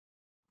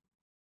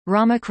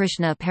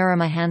Ramakrishna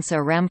Paramahansa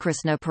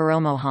Ramkrishna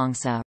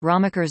Paramohansa,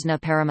 Ramakrishna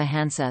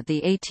Paramahansa,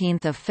 the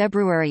 18th of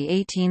February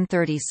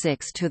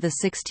 1836 to the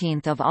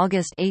 16th of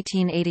August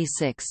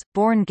 1886,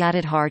 born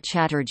Gadadhar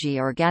Chatterjee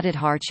or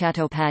Gadadhar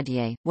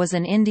Chattopadhyay, was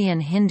an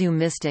Indian Hindu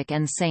mystic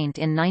and saint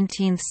in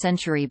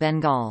 19th-century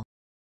Bengal.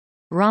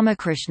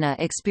 Ramakrishna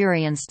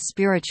experienced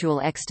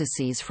spiritual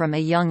ecstasies from a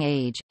young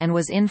age, and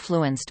was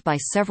influenced by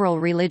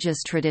several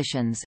religious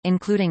traditions,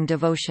 including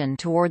devotion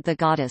toward the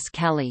goddess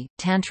Kali,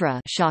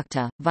 Tantra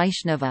Shakta,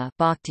 Vaishnava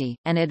Bhakti,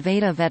 and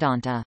Advaita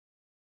Vedanta.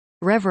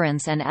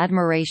 Reverence and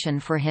admiration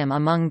for him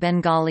among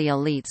Bengali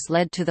elites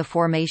led to the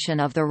formation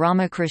of the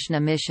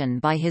Ramakrishna mission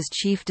by his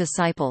chief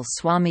disciple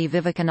Swami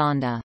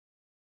Vivekananda.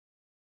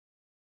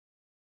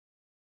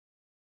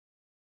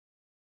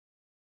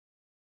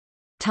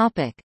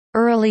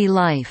 Early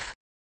life.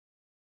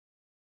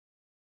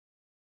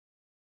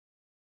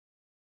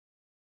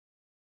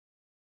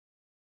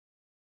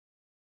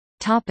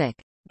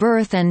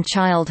 Birth and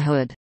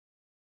childhood.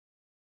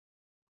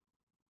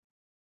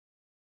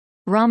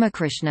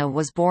 Ramakrishna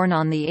was born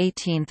on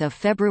 18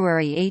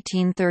 February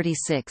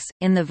 1836,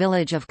 in the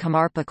village of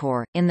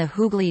Kamarpukur, in the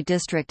Hooghly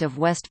district of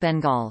West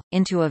Bengal,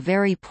 into a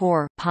very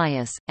poor,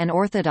 pious, and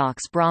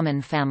orthodox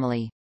Brahmin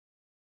family.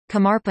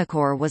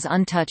 Kamarpukur was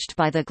untouched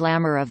by the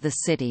glamour of the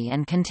city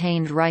and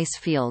contained rice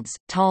fields,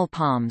 tall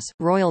palms,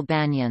 royal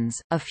banyans,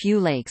 a few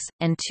lakes,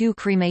 and 2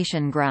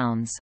 cremation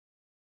grounds.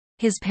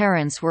 His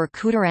parents were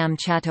Khudiram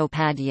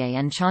Chattopadhyay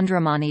and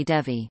Chandramani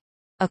Devi.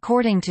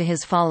 According to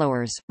his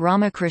followers,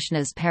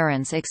 Ramakrishna's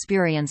parents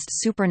experienced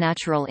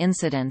supernatural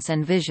incidents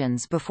and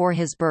visions before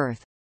his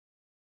birth.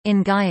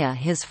 In Gaya,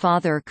 his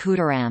father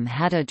Khudiram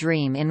had a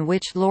dream in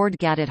which Lord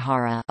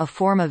Gadadhara, a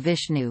form of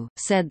Vishnu,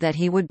 said that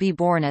he would be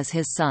born as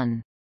his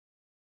son.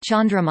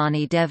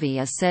 Chandramani Devi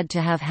is said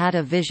to have had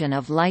a vision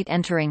of light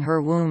entering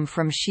her womb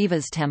from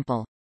Shiva's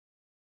temple.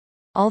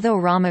 Although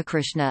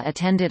Ramakrishna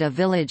attended a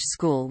village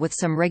school with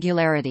some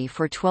regularity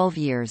for 12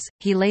 years,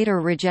 he later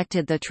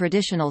rejected the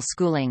traditional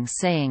schooling,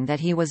 saying that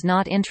he was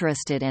not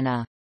interested in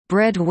a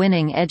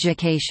bread-winning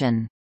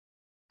education.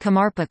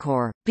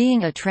 Kamarpukur,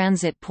 being a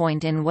transit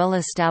point in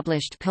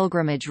well-established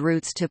pilgrimage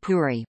routes to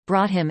Puri,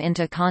 brought him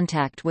into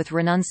contact with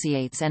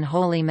renunciates and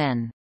holy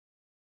men.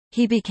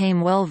 He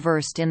became well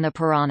versed in the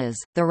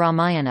Puranas, the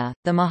Ramayana,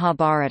 the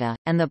Mahabharata,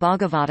 and the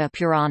Bhagavata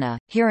Purana,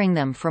 hearing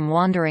them from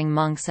wandering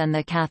monks and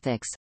the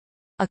Catholics,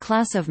 a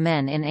class of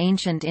men in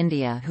ancient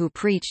India who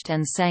preached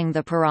and sang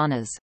the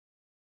Puranas.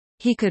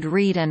 He could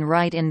read and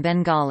write in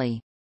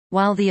Bengali.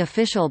 While the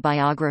official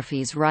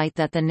biographies write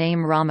that the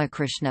name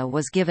Ramakrishna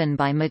was given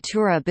by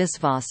Mathura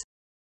Biswas,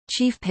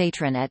 chief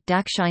patron at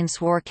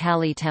Dakshineswar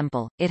Kali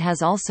temple, it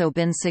has also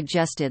been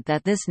suggested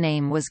that this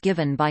name was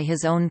given by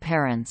his own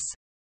parents.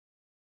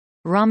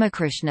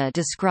 Ramakrishna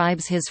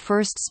describes his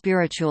first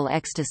spiritual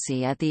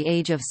ecstasy at the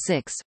age of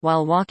 6,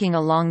 while walking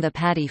along the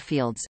paddy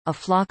fields. A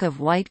flock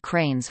of white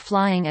cranes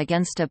flying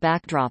against a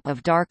backdrop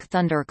of dark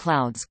thunder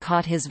clouds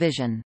caught his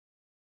vision.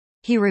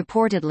 He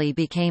reportedly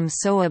became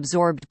so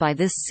absorbed by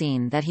this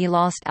scene that he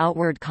lost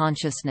outward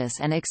consciousness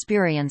and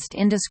experienced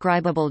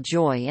indescribable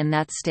joy in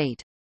that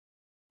state.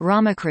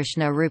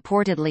 Ramakrishna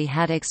reportedly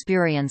had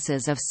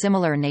experiences of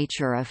similar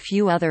nature a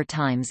few other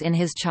times in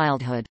his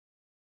childhood.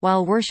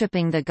 While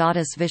worshipping the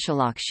goddess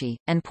Vishalakshi,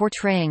 and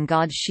portraying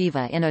god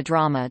Shiva in a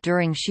drama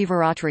during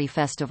Shivaratri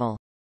festival.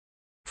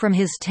 From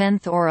his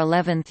 10th or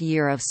 11th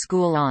year of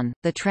school on,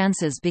 the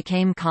trances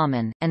became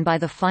common, and by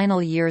the final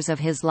years of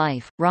his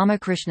life,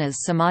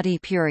 Ramakrishna's samadhi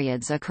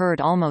periods occurred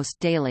almost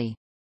daily.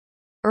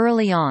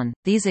 Early on,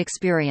 these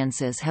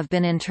experiences have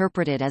been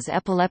interpreted as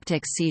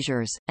epileptic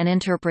seizures, an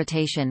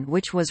interpretation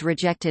which was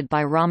rejected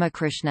by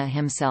Ramakrishna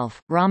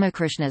himself.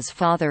 Ramakrishna's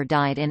father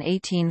died in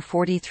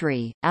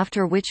 1843,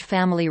 after which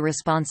family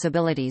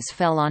responsibilities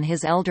fell on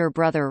his elder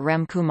brother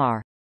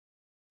Ramkumar.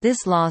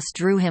 This loss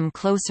drew him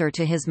closer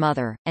to his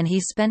mother, and he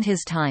spent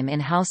his time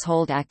in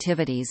household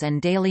activities and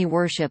daily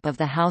worship of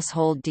the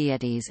household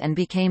deities and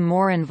became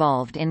more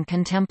involved in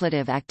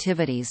contemplative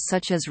activities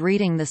such as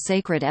reading the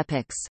sacred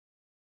epics.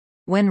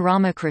 When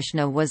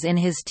Ramakrishna was in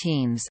his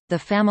teens, the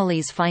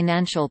family's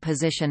financial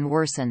position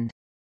worsened.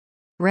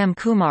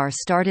 Ramkumar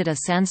started a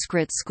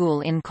Sanskrit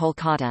school in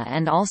Kolkata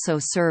and also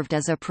served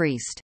as a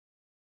priest.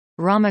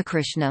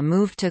 Ramakrishna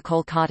moved to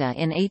Kolkata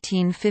in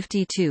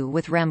 1852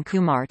 with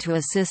Ramkumar to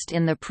assist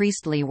in the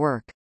priestly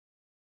work.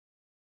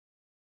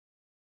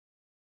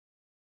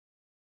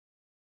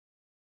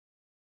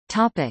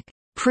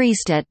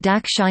 Priest at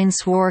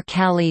Dakshineswar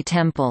Kali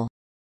temple.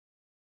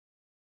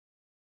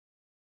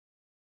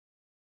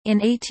 In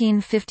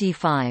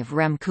 1855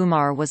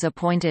 Ramkumar was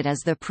appointed as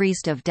the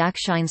priest of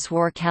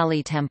Dakshineswar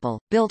Kali temple,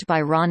 built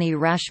by Rani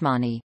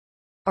Rashmani,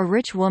 a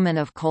rich woman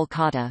of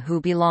Kolkata who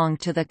belonged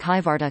to the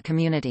Kaivarta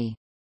community.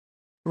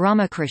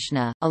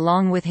 Ramakrishna,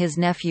 along with his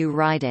nephew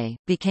Ride,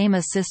 became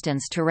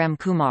assistants to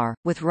Ramkumar,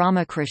 with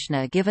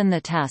Ramakrishna given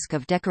the task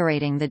of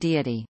decorating the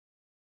deity.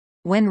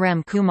 When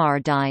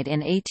Ramkumar died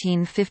in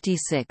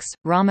 1856,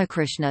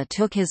 Ramakrishna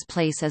took his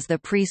place as the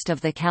priest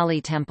of the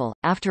Kali temple.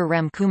 After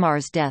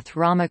Ramkumar's death,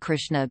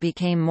 Ramakrishna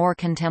became more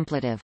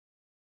contemplative.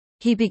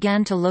 He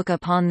began to look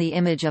upon the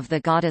image of the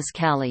goddess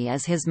Kali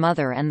as his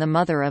mother and the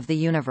mother of the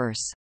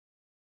universe.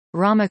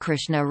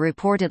 Ramakrishna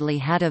reportedly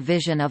had a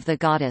vision of the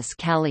goddess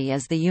Kali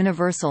as the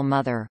universal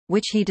mother,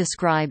 which he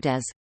described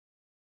as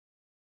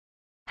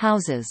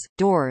houses,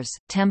 doors,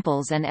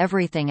 temples and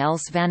everything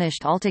else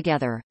vanished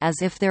altogether,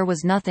 as if there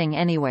was nothing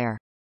anywhere.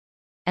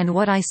 And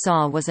what I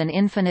saw was an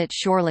infinite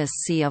shoreless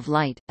sea of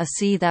light, a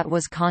sea that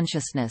was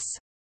consciousness.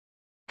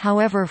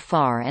 However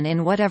far and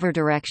in whatever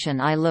direction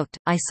I looked,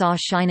 I saw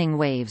shining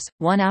waves,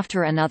 one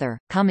after another,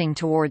 coming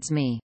towards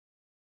me.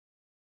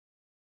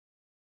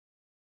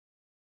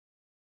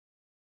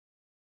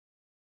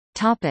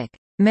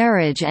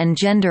 Marriage and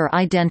gender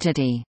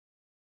identity.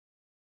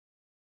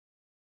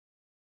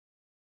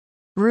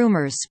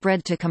 Rumors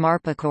spread to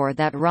Kamarpukur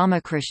that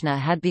Ramakrishna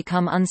had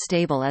become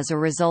unstable as a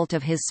result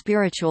of his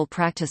spiritual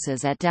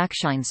practices at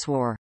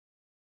Dakshineswar.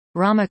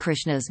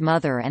 Ramakrishna's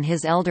mother and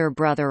his elder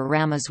brother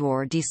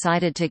Rameswar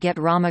decided to get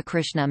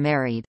Ramakrishna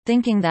married,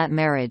 thinking that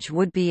marriage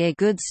would be a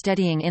good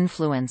steadying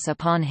influence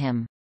upon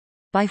him,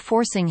 by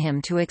forcing him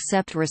to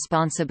accept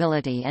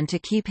responsibility and to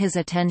keep his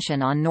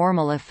attention on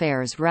normal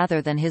affairs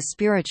rather than his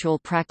spiritual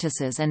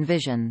practices and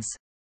visions.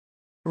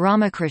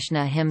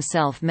 Ramakrishna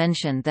himself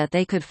mentioned that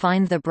they could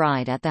find the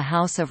bride at the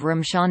house of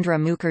Ramchandra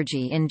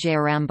Mukherjee in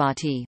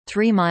Jairambati,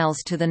 3 miles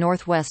to the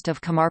northwest of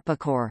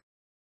Kamarpukur.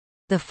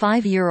 The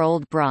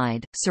 5-year-old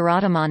bride,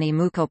 Saradamani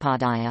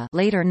Mukhopadhyaya,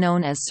 later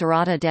known as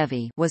Sarada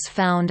Devi, was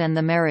found and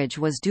the marriage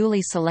was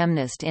duly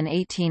solemnized in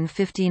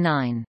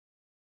 1859.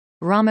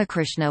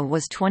 Ramakrishna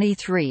was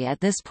 23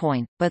 at this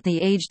point, but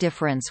the age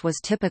difference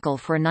was typical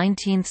for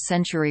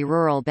 19th-century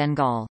rural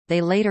Bengal. They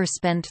later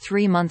spent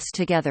 3 months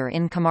together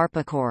in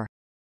Kamarpukur.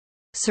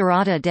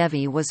 Sarada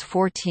Devi was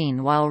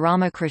 14 while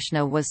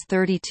Ramakrishna was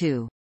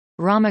 32.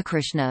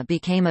 Ramakrishna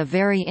became a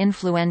very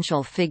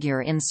influential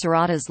figure in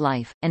Sarada's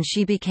life, and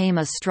she became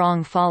a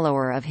strong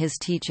follower of his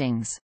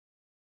teachings.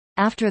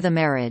 After the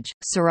marriage,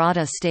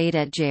 Sarada stayed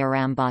at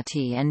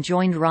Jairambati and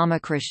joined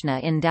Ramakrishna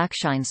in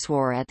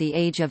Dakshineswar at the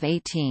age of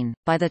 18.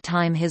 By the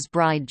time his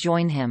bride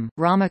joined him,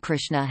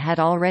 Ramakrishna had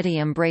already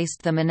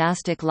embraced the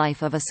monastic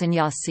life of a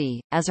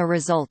sannyasi. As a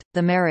result,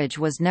 the marriage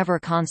was never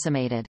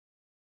consummated.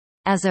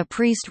 As a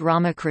priest,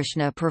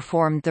 Ramakrishna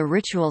performed the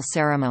ritual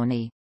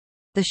ceremony,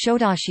 the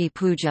Shodashi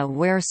Puja,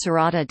 where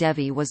Sarada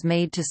Devi was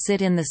made to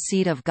sit in the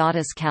seat of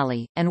goddess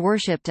Kali, and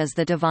worshipped as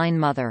the Divine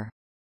Mother.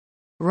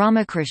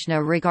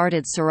 Ramakrishna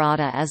regarded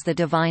Sarada as the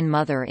Divine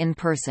Mother in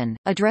person,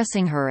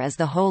 addressing her as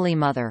the Holy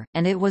Mother,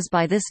 and it was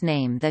by this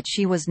name that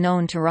she was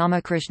known to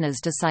Ramakrishna's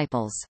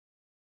disciples.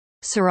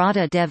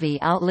 Sarada Devi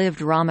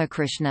outlived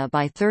Ramakrishna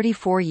by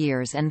 34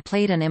 years and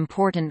played an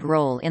important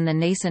role in the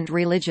nascent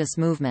religious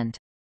movement.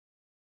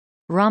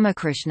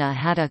 Ramakrishna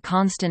had a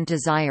constant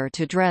desire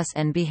to dress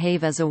and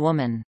behave as a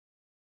woman.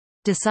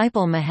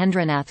 Disciple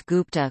Mahendranath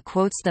Gupta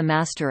quotes the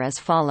master as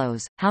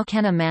follows: "How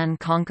can a man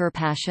conquer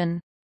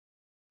passion?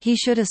 He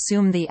should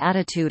assume the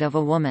attitude of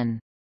a woman.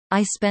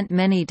 I spent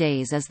many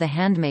days as the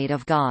handmaid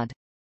of God.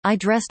 I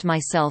dressed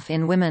myself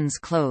in women's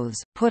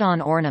clothes, put on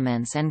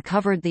ornaments and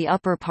covered the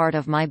upper part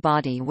of my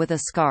body with a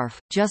scarf,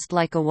 just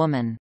like a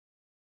woman.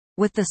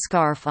 With the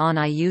scarf on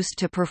I used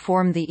to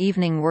perform the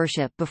evening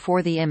worship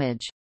before the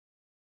image.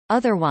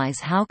 Otherwise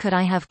how could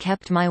I have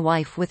kept my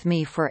wife with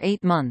me for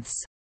 8 months?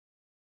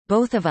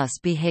 Both of us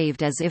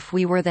behaved as if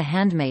we were the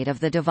handmaid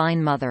of the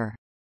Divine Mother."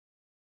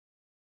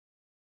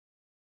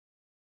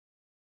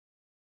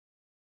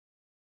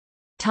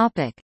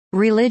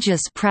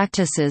 Religious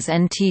practices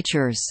and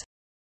teachers.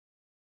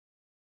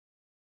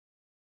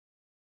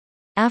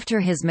 After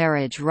his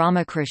marriage,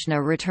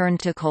 Ramakrishna returned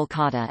to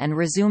Kolkata and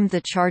resumed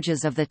the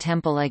charges of the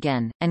temple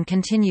again, and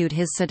continued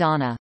his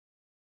sadhana.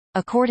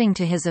 According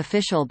to his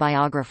official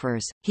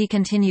biographers, he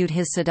continued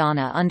his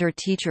sadhana under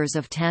teachers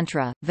of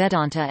Tantra,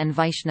 Vedanta and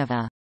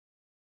Vaishnava.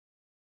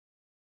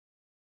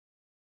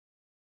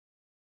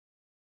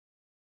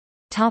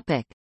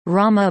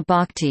 Rama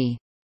Bhakti.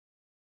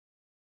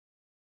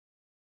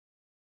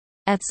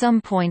 At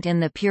some point in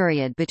the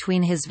period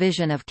between his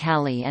vision of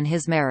Kali and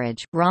his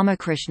marriage,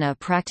 Ramakrishna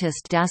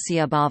practiced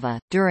Dasya Bhava,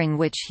 during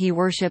which he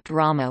worshipped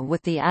Rama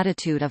with the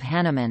attitude of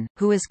Hanuman,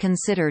 who is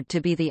considered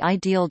to be the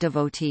ideal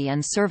devotee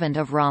and servant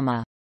of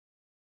Rama.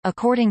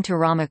 According to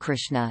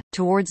Ramakrishna,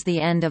 towards the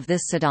end of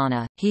this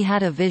sadhana, he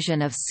had a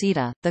vision of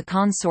Sita, the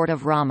consort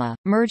of Rama,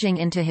 merging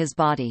into his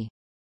body.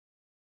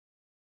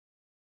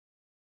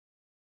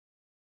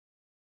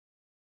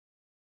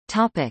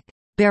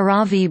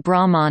 Bhairavi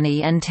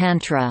Brahmani and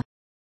Tantra.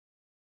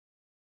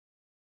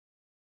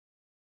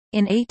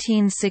 In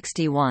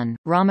 1861,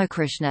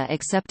 Ramakrishna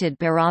accepted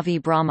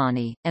Bhairavi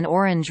Brahmani, an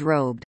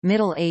orange-robed,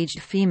 middle-aged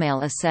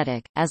female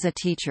ascetic, as a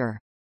teacher.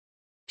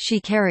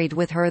 She carried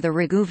with her the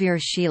Raghuvir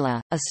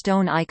Shila, a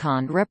stone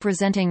icon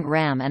representing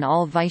Ram and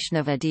all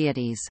Vaishnava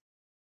deities.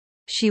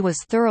 She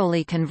was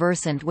thoroughly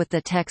conversant with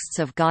the texts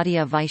of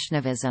Gaudiya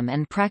Vaishnavism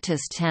and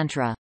practiced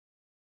Tantra.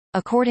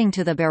 According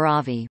to the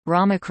Bhairavi,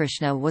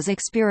 Ramakrishna was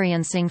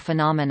experiencing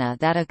phenomena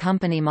that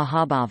accompany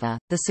Mahabhava,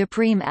 the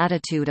supreme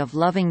attitude of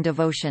loving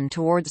devotion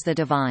towards the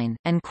divine,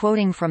 and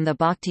quoting from the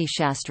Bhakti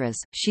Shastras,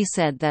 she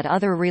said that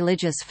other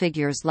religious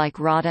figures like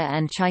Radha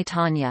and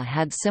Chaitanya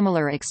had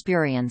similar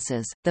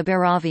experiences. The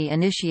Bhairavi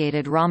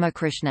initiated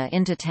Ramakrishna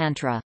into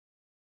Tantra.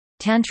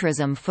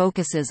 Tantrism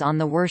focuses on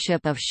the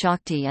worship of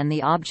Shakti, and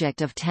the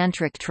object of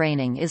tantric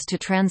training is to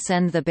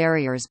transcend the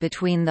barriers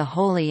between the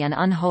holy and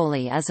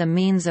unholy as a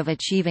means of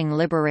achieving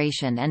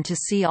liberation and to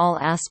see all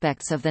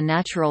aspects of the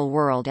natural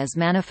world as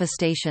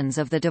manifestations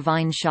of the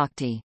divine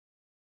Shakti.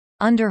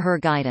 Under her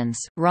guidance,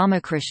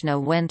 Ramakrishna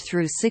went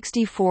through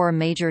 64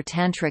 major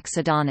tantric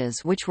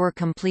sadhanas which were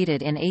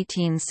completed in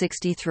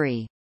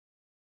 1863.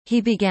 He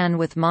began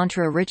with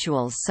mantra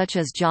rituals such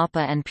as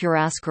japa and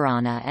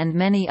puraskarana and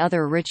many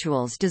other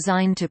rituals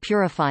designed to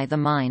purify the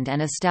mind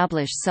and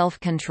establish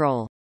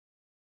self-control.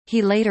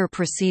 He later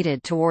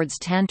proceeded towards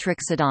tantric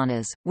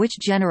sadhanas, which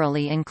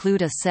generally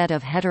include a set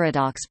of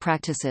heterodox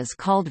practices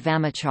called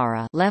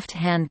vamachara,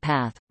 left-hand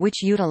path,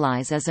 which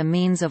utilize as a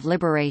means of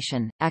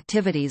liberation,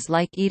 activities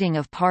like eating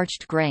of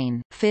parched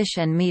grain, fish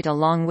and meat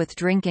along with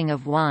drinking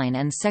of wine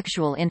and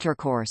sexual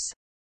intercourse.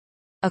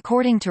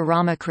 According to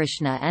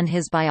Ramakrishna and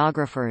his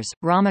biographers,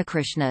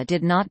 Ramakrishna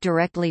did not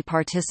directly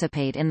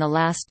participate in the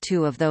last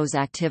two of those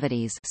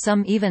activities.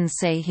 Some even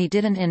say he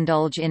didn't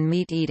indulge in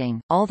meat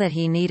eating, all that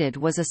he needed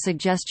was a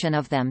suggestion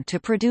of them to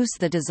produce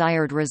the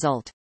desired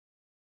result.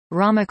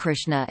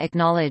 Ramakrishna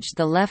acknowledged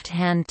the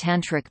left-hand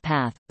tantric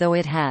path, though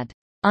it had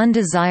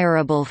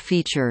undesirable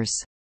features,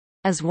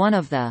 as one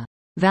of the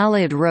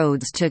valid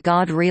roads to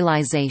God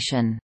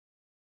realization.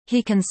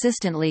 He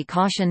consistently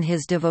cautioned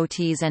his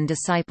devotees and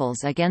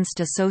disciples against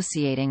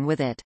associating with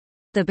it.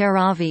 The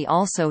Bhairavi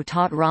also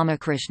taught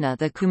Ramakrishna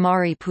the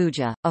Kumari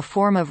Puja, a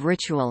form of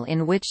ritual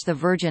in which the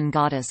virgin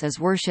goddess is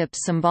worshipped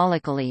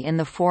symbolically in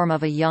the form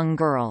of a young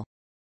girl.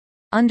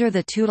 Under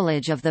the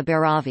tutelage of the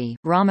Bhairavi,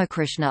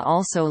 Ramakrishna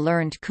also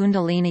learned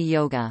Kundalini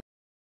Yoga.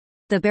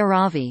 The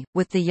Bhairavi,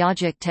 with the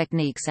yogic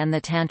techniques and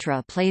the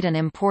Tantra, played an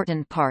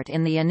important part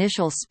in the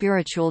initial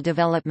spiritual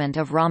development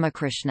of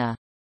Ramakrishna.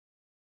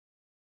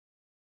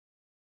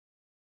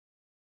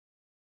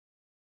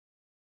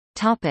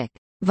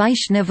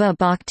 Vaishnava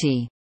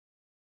Bhakti.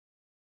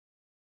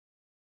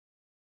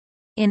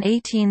 In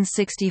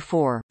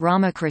 1864,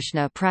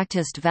 Ramakrishna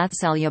practiced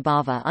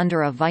Vatsalyabhava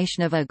under a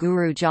Vaishnava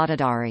guru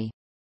Jatadhari.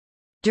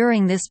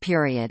 During this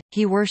period,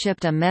 he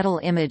worshipped a metal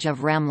image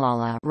of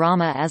Ramlala,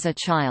 Rama as a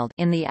child,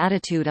 in the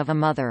attitude of a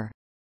mother.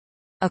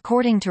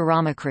 According to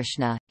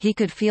Ramakrishna, he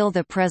could feel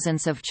the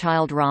presence of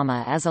child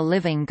Rama as a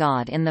living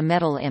god in the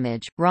metal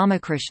image.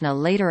 Ramakrishna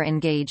later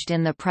engaged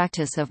in the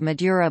practice of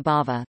Madhura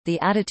Bhava, the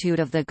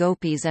attitude of the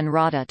gopis and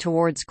Radha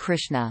towards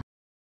Krishna.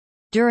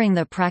 During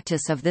the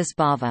practice of this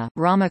bhava,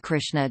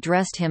 Ramakrishna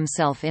dressed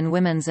himself in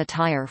women's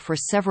attire for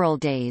several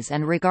days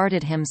and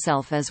regarded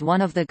himself as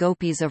one of the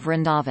gopis of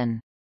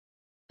Vrindavan.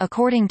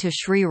 According to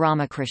Sri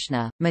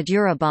Ramakrishna,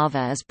 Madhura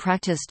Bhava is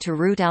practiced to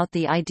root out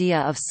the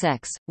idea of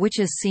sex, which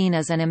is seen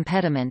as an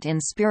impediment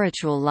in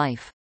spiritual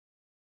life.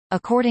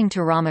 According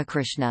to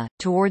Ramakrishna,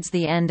 towards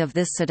the end of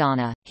this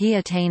sadhana, he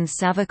attained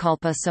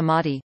Savikalpa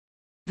Samadhi,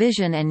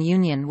 vision and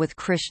union with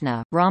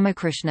Krishna.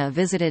 Ramakrishna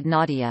visited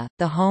Nadia,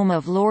 the home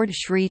of Lord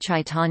Sri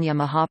Chaitanya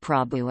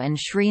Mahaprabhu and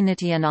Sri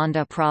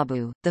Nityananda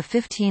Prabhu, the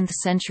 15th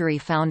century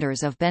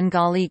founders of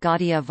Bengali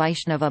Gaudiya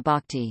Vaishnava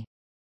Bhakti.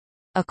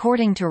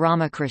 According to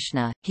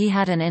Ramakrishna, he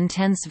had an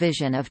intense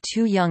vision of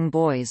two young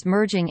boys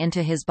merging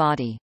into his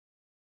body.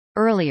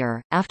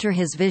 Earlier, after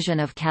his vision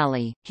of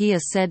Kali, he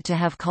is said to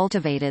have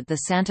cultivated the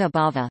Santa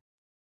Bhava,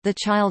 the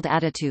child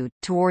attitude,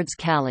 towards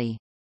Kali.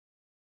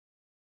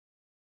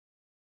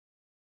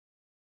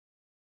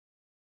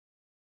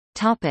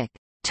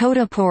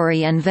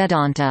 Totapuri and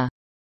Vedanta.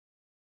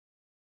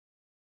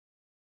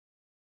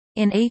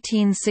 In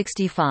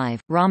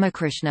 1865,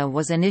 Ramakrishna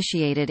was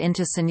initiated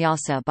into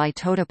sannyasa by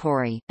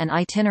Totapuri, an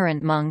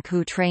itinerant monk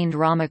who trained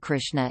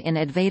Ramakrishna in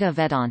Advaita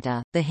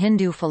Vedanta, the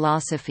Hindu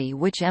philosophy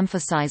which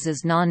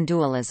emphasizes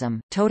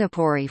non-dualism.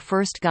 Totapuri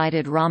first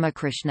guided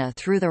Ramakrishna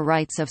through the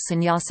rites of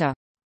sannyasa,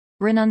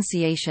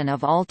 renunciation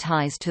of all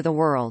ties to the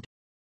world.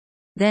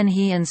 Then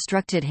he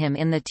instructed him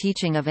in the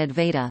teaching of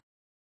Advaita,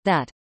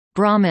 that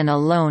Brahman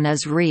alone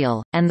is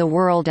real, and the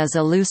world is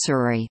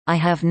illusory. I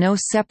have no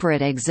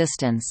separate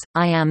existence,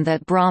 I am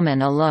that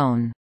Brahman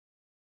alone.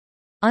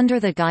 Under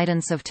the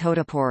guidance of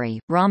Totapuri,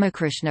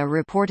 Ramakrishna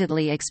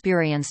reportedly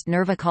experienced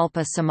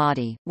Nirvikalpa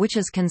Samadhi, which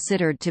is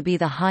considered to be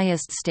the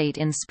highest state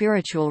in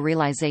spiritual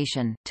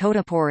realization.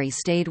 Totapuri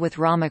stayed with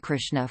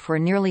Ramakrishna for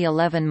nearly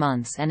 11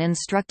 months and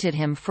instructed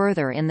him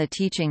further in the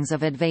teachings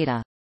of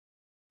Advaita.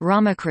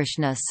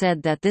 Ramakrishna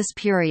said that this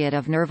period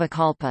of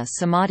Nirvikalpa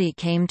Samadhi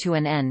came to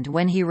an end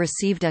when he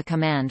received a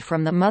command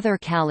from the mother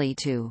Kali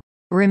to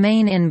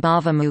remain in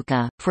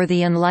Bhavamukha, for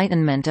the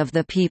enlightenment of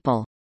the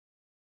people.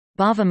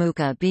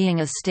 Bhavamukha being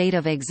a state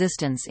of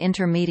existence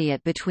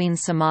intermediate between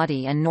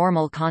Samadhi and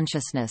normal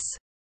consciousness.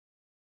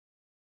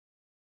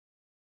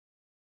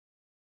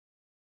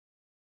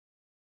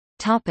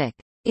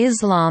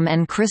 Islam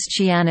and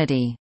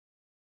Christianity.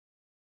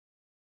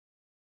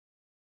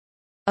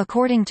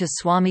 According to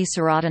Swami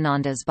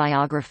Saradananda's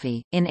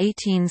biography, in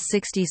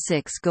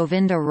 1866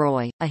 Govinda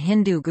Roy, a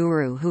Hindu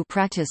guru who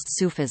practiced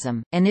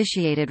Sufism,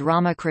 initiated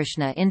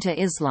Ramakrishna into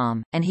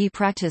Islam, and he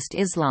practiced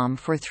Islam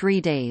for 3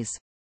 days.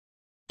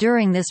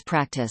 During this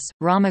practice,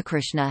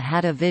 Ramakrishna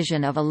had a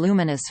vision of a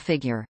luminous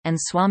figure, and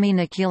Swami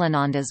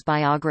Nikhilananda's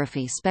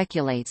biography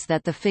speculates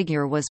that the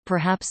figure was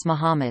perhaps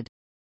Muhammad.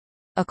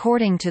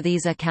 According to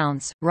these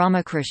accounts,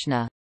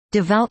 Ramakrishna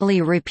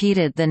devoutly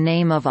repeated the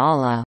name of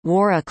Allah,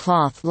 wore a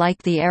cloth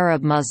like the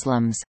Arab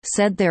Muslims,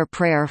 said their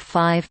prayer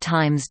 5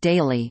 times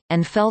daily,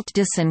 and felt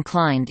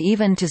disinclined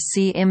even to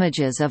see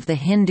images of the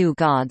Hindu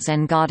gods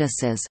and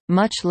goddesses,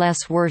 much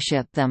less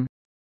worship them.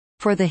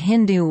 For the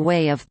Hindu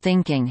way of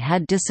thinking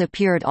had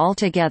disappeared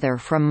altogether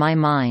from my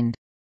mind.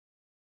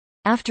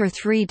 After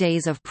 3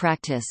 days of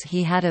practice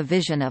he had a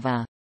vision of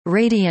a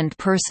radiant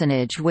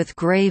personage with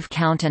grave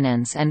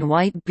countenance and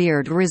white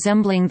beard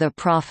resembling the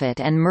Prophet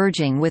and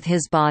merging with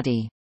his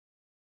body.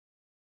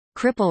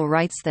 Kripal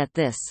writes that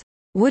this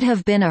would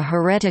have been a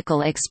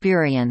heretical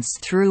experience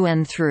through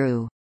and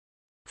through.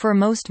 For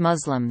most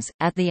Muslims,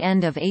 at the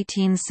end of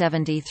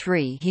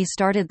 1873 he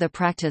started the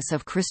practice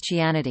of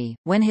Christianity,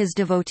 when his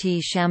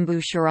devotee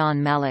Shambhu Sharan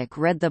Malik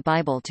read the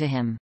Bible to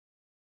him.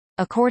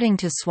 According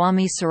to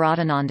Swami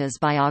Saradananda's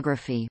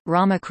biography,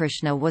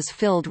 Ramakrishna was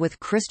filled with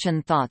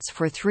Christian thoughts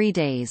for 3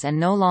 days and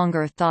no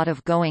longer thought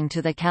of going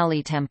to the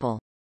Kali temple.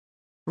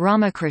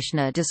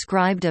 Ramakrishna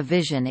described a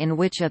vision in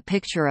which a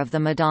picture of the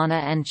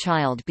Madonna and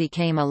child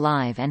became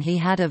alive, and he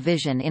had a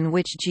vision in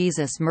which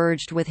Jesus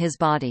merged with his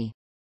body.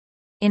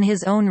 In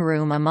his own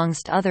room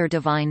amongst other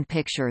divine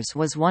pictures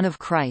was one of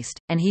Christ,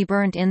 and he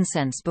burnt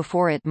incense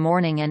before it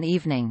morning and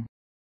evening.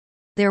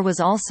 There was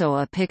also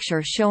a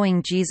picture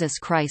showing Jesus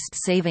Christ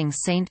saving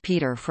Saint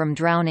Peter from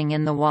drowning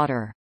in the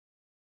water.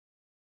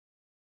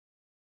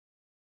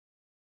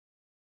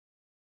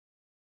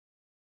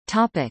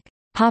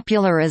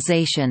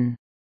 Popularization.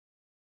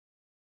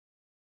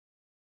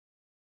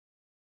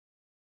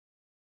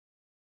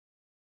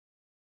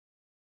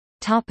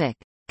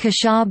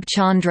 Keshab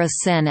Chandra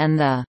Sen and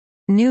the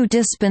New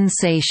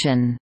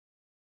Dispensation.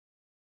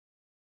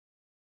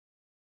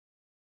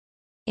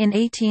 In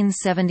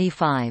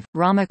 1875,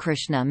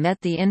 Ramakrishna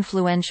met the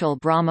influential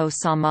Brahmo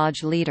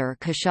Samaj leader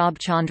Keshab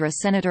Chandra.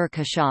 Senator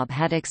Keshab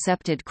had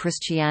accepted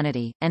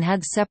Christianity, and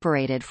had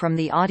separated from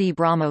the Adi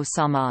Brahmo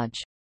Samaj.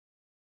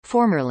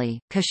 Formerly,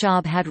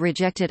 Keshab had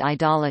rejected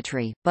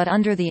idolatry, but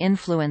under the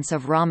influence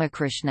of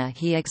Ramakrishna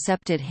he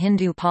accepted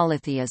Hindu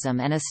polytheism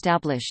and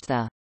established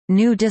the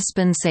New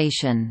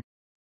Dispensation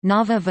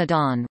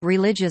Nava-Vedan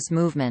religious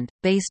movement,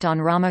 based on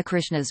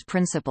Ramakrishna's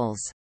principles.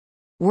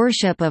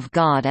 Worship of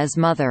God as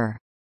Mother,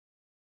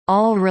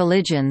 all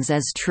religions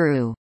as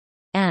true,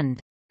 and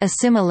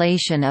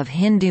assimilation of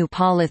Hindu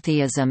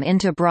polytheism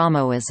into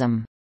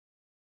Brahmoism.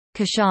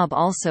 Keshab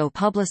also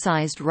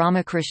publicized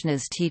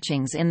Ramakrishna's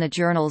teachings in the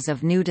journals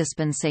of New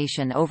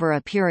Dispensation over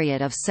a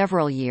period of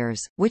several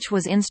years, which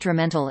was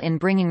instrumental in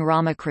bringing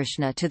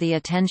Ramakrishna to the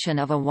attention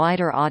of a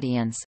wider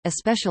audience,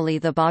 especially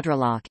the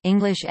Bhadralok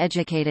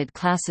English-educated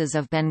classes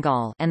of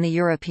Bengal and the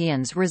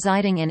Europeans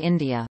residing in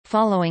India.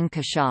 Following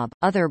Keshab,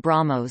 other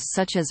Brahmos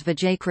such as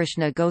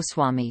Vijaykrishna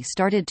Goswami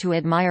started to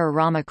admire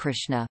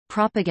Ramakrishna,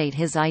 propagate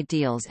his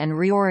ideals and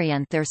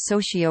reorient their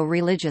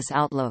socio-religious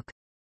outlook.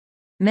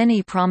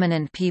 Many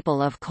prominent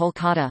people of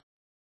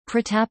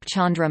Kolkata—Pratap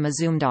Chandra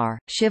Mazumdar,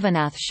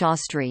 Shivanath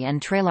Shastri and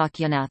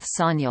Trailokyanath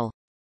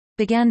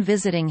Sanyal—began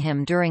visiting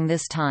him during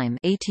this time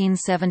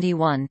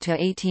 1871 to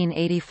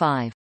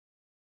 1885.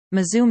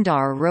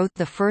 Mazumdar wrote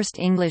the first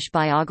English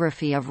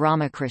biography of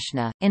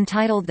Ramakrishna,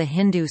 entitled The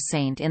Hindu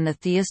Saint in the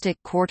Theistic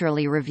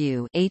Quarterly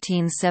Review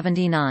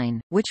 1879,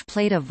 which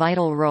played a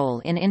vital role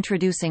in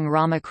introducing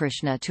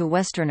Ramakrishna to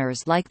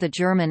Westerners like the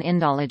German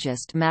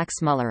Indologist Max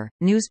Muller.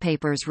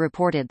 Newspapers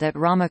reported that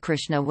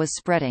Ramakrishna was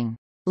spreading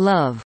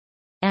love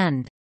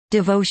and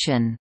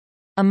devotion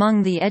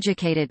among the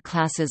educated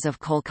classes of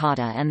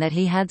Kolkata, and that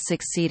he had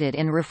succeeded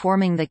in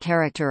reforming the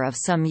character of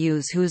some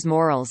youths whose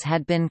morals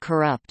had been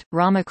corrupt.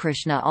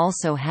 Ramakrishna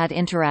also had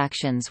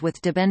interactions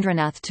with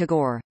Debendranath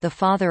Tagore, the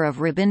father of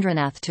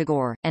Rabindranath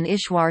Tagore, and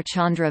Ishwar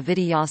Chandra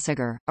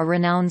Vidyasagar, a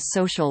renowned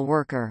social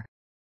worker.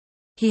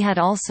 He had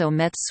also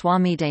met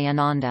Swami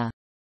Dayananda.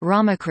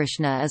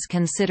 Ramakrishna is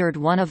considered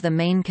one of the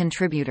main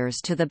contributors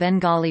to the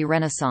Bengali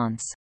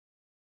Renaissance.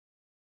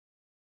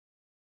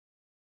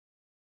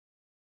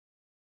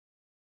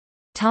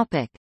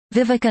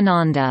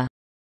 Vivekananda.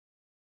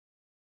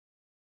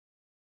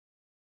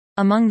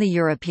 Among the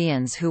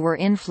Europeans who were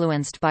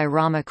influenced by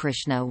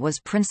Ramakrishna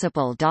was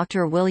Principal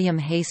Dr. William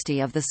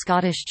Hastie of the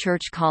Scottish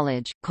Church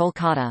College,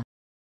 Kolkata.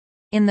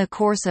 In the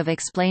course of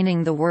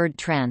explaining the word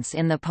trance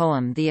in the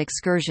poem The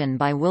Excursion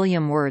by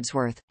William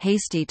Wordsworth,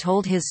 Hastie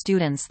told his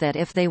students that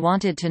if they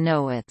wanted to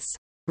know its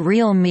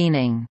real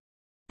meaning,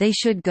 they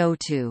should go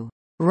to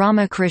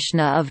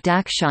Ramakrishna of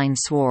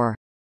Dakshineswar.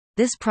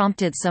 This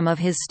prompted some of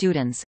his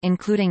students,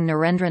 including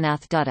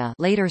Narendranath Dutta,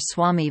 later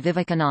Swami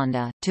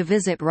Vivekananda, to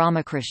visit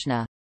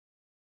Ramakrishna.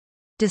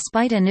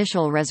 Despite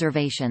initial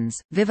reservations,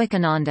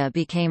 Vivekananda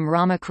became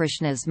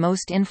Ramakrishna's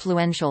most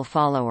influential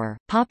follower,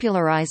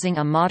 popularizing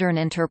a modern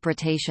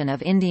interpretation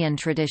of Indian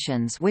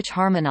traditions which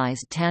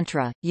harmonized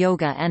Tantra,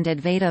 Yoga and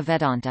Advaita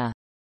Vedanta.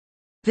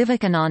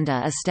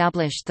 Vivekananda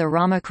established the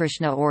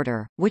Ramakrishna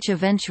order, which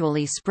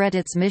eventually spread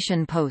its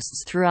mission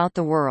posts throughout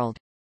the world.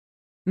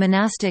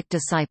 Monastic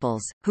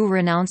disciples, who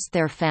renounced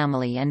their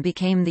family and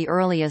became the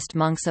earliest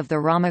monks of the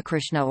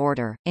Ramakrishna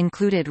order,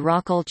 included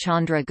Rakal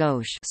Chandra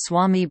Ghosh,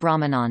 Swami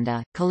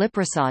Brahmananda,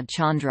 Kaliprasad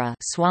Chandra,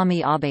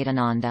 Swami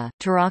Abhedananda,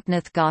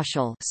 Taraknath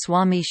Goshal,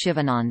 Swami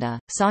Shivananda,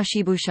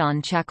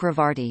 Sashibhushan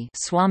Chakravarti,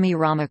 Swami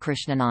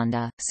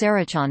Ramakrishnananda,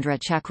 Sarachandra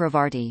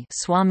Chakravarti,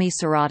 Swami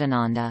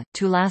Saradananda,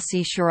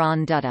 Tulasi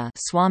Sharan Dutta,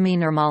 Swami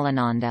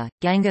Nirmalananda,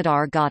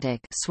 Gangadhar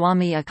Ghatak,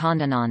 Swami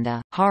Akhandananda,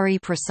 Hari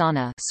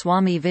Prasanna,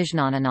 Swami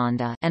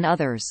Vijnanananda, and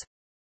others.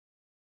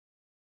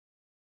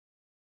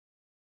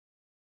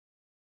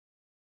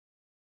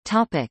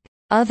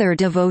 Other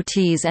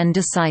devotees and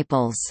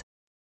disciples.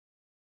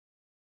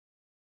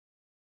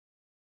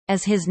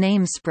 As his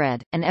name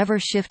spread, an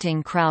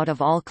ever-shifting crowd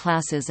of all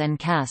classes and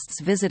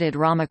castes visited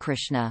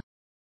Ramakrishna.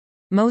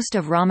 Most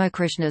of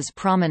Ramakrishna's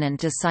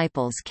prominent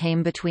disciples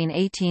came between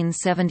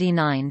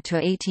 1879 to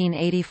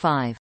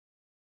 1885.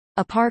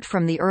 Apart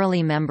from the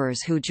early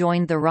members who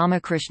joined the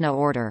Ramakrishna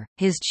order,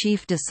 his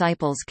chief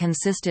disciples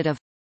consisted of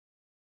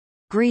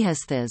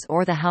Grihasthas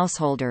or the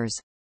householders,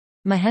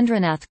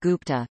 Mahendranath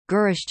Gupta,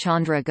 Girish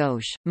Chandra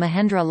Ghosh,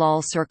 Mahendra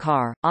Lal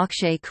Sarkar,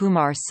 Akshay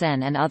Kumar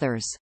Sen and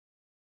others.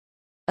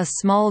 A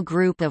small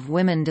group of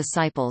women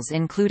disciples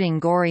including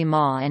Gauri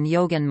Ma and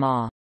Yogan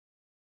Ma.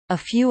 A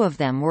few of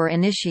them were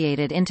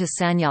initiated into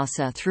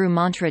sannyasa through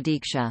mantra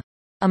diksha.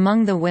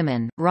 Among the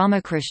women,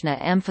 Ramakrishna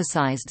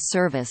emphasized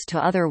service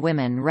to other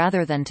women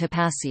rather than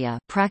tapasya,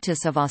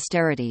 practice of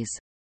austerities.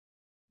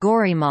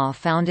 Gauri Ma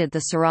founded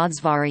the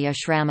Saradsvari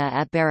Ashrama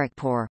at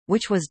Barakpur,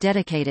 which was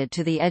dedicated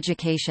to the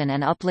education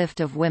and uplift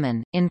of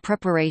women. In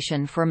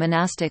preparation for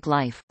monastic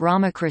life,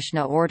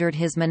 Ramakrishna ordered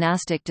his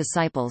monastic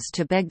disciples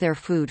to beg their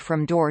food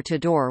from door to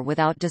door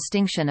without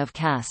distinction of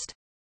caste.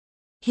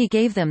 He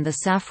gave them the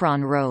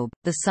saffron robe,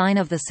 the sign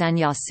of the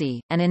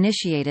sannyasi, and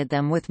initiated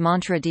them with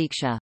mantra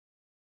diksha.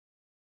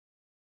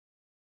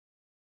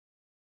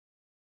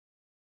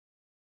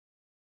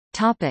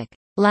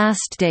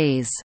 Last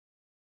days.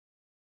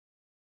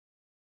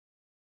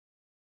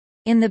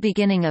 In the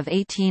beginning of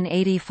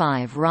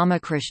 1885,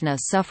 Ramakrishna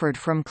suffered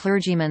from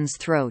clergyman's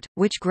throat,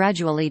 which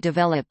gradually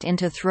developed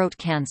into throat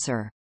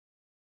cancer.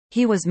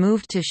 He was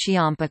moved to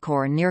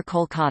Shyampukur near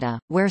Kolkata,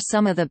 where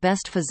some of the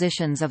best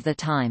physicians of the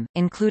time,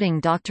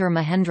 including Dr.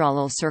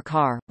 Mahendralal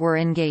Sarkar, were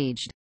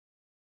engaged.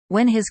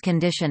 When his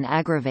condition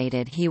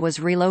aggravated, he was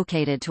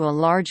relocated to a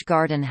large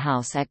garden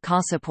house at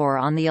Kasipur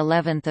on the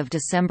 11th of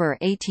December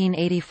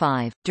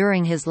 1885.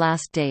 During his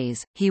last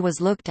days, he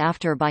was looked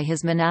after by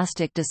his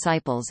monastic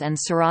disciples and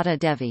Sarada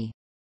Devi.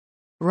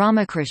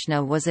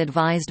 Ramakrishna was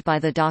advised by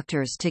the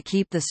doctors to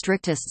keep the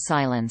strictest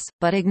silence,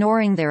 but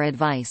ignoring their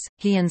advice,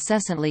 he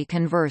incessantly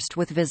conversed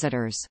with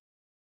visitors.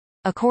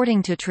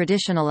 According to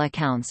traditional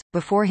accounts,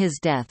 before his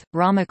death,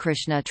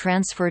 Ramakrishna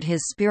transferred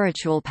his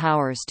spiritual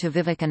powers to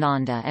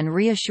Vivekananda and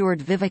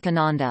reassured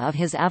Vivekananda of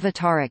his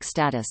avataric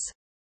status.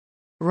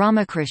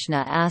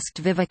 Ramakrishna asked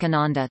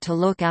Vivekananda to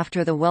look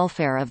after the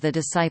welfare of the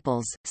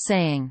disciples,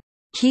 saying,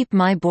 "Keep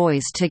my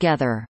boys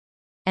together,"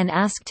 and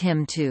asked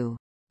him to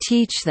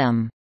teach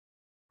them.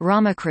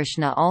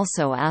 Ramakrishna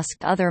also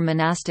asked other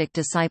monastic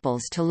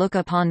disciples to look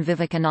upon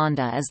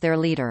Vivekananda as their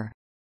leader.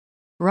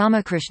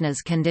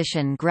 Ramakrishna's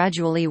condition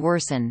gradually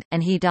worsened,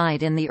 and he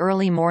died in the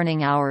early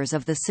morning hours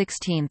of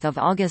 16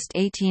 August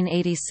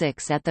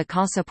 1886 at the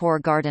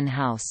Kasipur Garden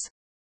House.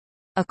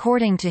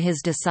 According to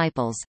his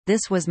disciples,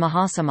 this was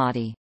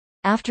Mahasamadhi.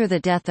 After the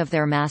death of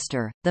their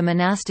master, the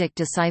monastic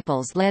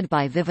disciples led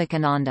by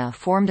Vivekananda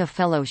formed a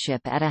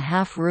fellowship at a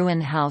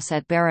half-ruined house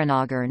at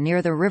Baranagar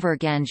near the river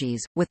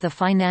Ganges, with the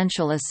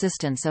financial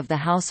assistance of the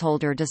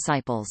householder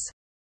disciples.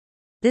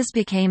 This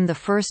became the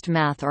first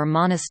math or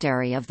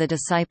monastery of the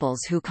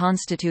disciples who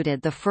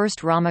constituted the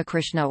first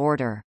Ramakrishna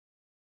order.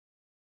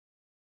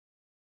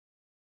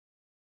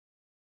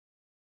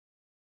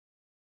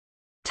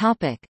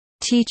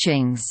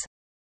 Teachings.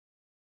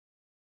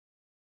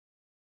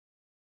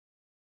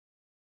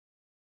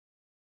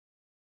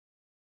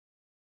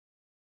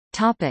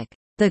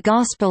 The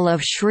Gospel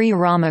of Sri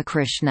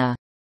Ramakrishna.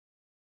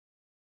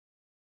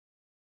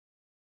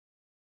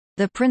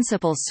 The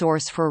principal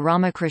source for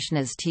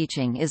Ramakrishna's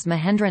teaching is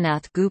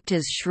Mahendranath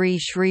Gupta's Sri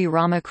Sri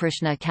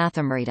Ramakrishna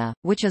Kathamrita,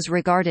 which is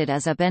regarded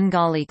as a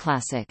Bengali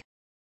classic.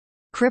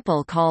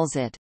 Kripal calls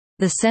it,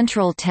 "the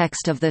central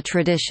text of the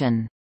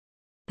tradition."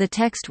 The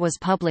text was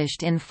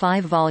published in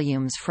 5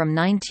 volumes from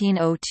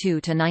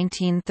 1902 to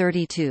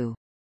 1932.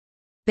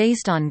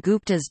 Based on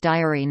Gupta's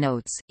diary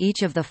notes,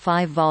 each of the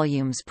 5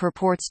 volumes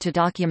purports to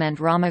document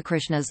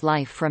Ramakrishna's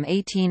life from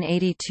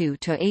 1882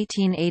 to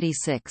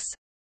 1886.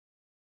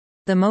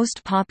 The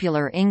most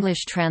popular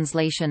English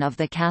translation of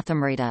the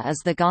Kathamrita is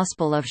The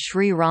Gospel of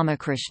Sri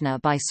Ramakrishna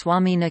by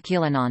Swami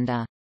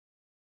Nikhilananda.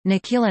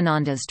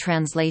 Nikhilananda's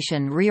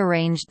translation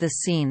rearranged the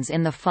scenes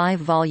in the 5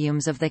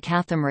 volumes of the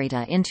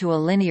Kathamrita into a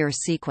linear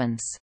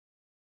sequence.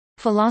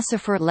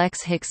 Philosopher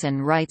Lex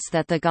Hixon writes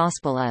that the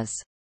Gospel is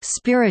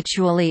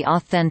spiritually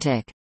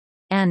authentic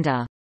and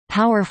a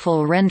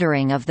powerful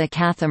rendering of the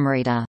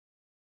Kathamrita.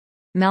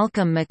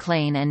 Malcolm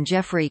McLean and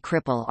Geoffrey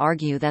Cripple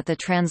argue that the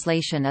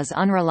translation is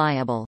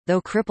unreliable,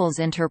 though Cripple's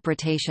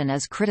interpretation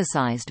is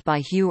criticized by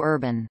Hugh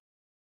Urban.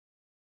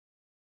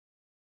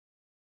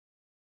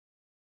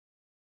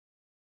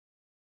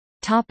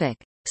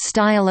 Topic: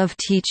 Style of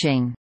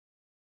teaching.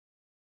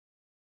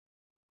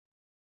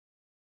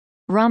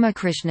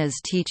 Ramakrishna's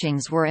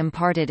teachings were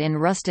imparted in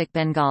rustic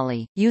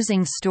Bengali,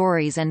 using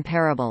stories and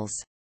parables.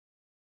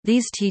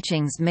 These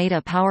teachings made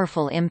a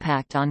powerful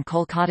impact on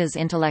Kolkata's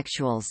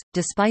intellectuals,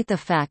 despite the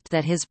fact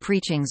that his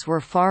preachings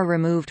were far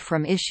removed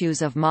from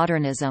issues of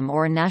modernism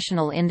or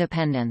national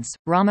independence.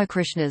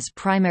 Ramakrishna's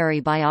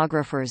primary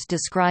biographers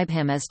describe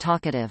him as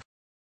talkative.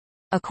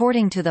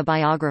 According to the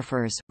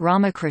biographers,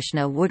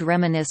 Ramakrishna would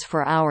reminisce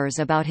for hours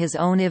about his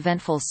own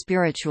eventful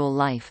spiritual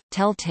life,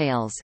 tell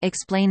tales,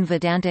 explain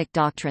Vedantic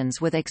doctrines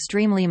with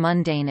extremely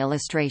mundane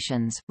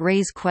illustrations,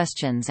 raise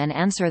questions and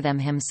answer them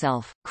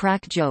himself,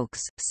 crack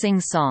jokes, sing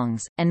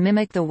songs, and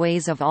mimic the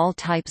ways of all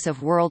types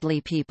of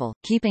worldly people,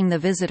 keeping the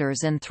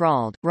visitors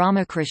enthralled.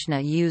 Ramakrishna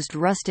used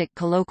rustic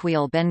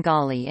colloquial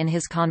Bengali in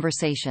his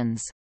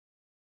conversations.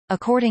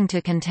 According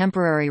to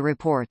contemporary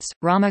reports,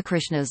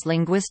 Ramakrishna's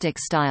linguistic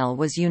style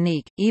was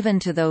unique,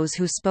 even to those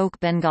who spoke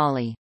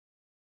Bengali.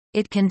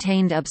 It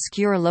contained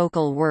obscure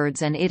local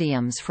words and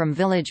idioms from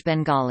village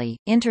Bengali,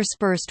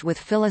 interspersed with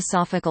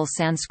philosophical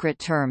Sanskrit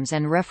terms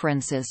and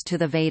references to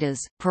the Vedas,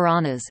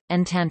 Puranas,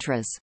 and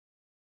Tantras.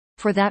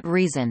 For that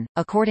reason,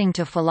 according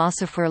to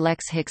philosopher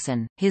Lex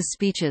Hixon, his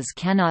speeches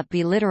cannot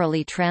be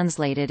literally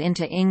translated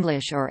into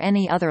English or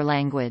any other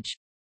language.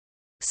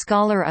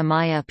 Scholar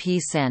Amaya P.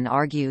 Sen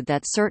argued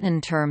that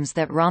certain terms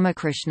that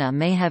Ramakrishna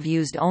may have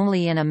used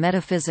only in a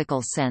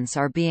metaphysical sense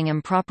are being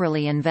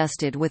improperly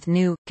invested with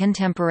new,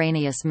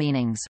 contemporaneous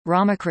meanings.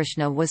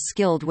 Ramakrishna was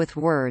skilled with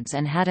words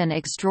and had an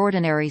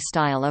extraordinary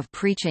style of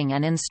preaching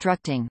and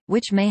instructing,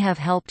 which may have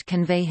helped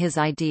convey his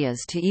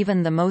ideas to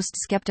even the most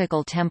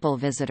skeptical temple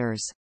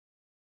visitors.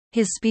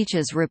 His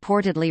speeches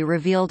reportedly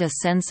revealed a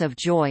sense of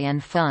joy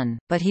and fun,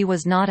 but he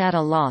was not at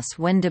a loss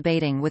when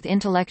debating with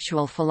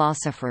intellectual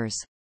philosophers.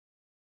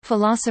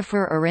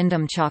 Philosopher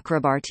Arindam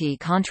Chakrabarti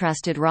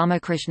contrasted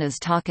Ramakrishna's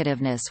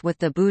talkativeness with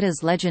the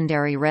Buddha's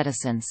legendary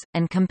reticence,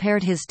 and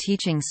compared his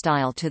teaching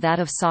style to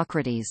that of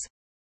Socrates.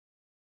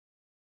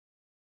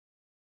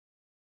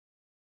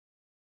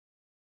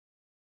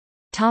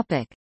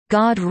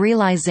 God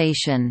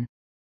realization.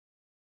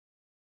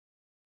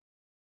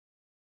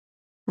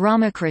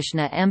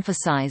 Ramakrishna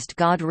emphasized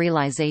God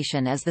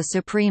realization as the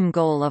supreme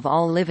goal of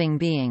all living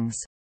beings.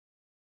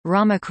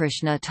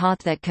 Ramakrishna taught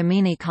that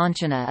Kamini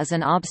Kanchana is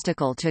an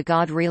obstacle to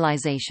God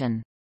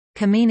realization.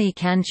 Kamini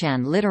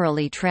Kanchan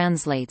literally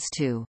translates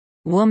to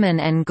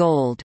woman and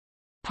gold.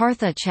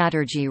 Partha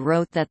Chatterjee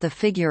wrote that the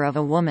figure of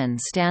a woman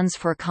stands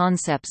for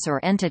concepts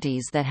or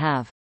entities that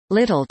have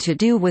little to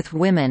do with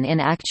women in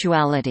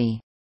actuality,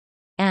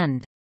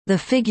 and the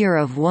figure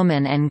of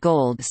woman and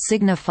gold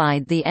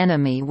signified the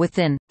enemy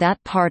within,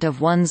 that part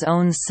of one's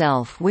own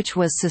self which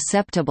was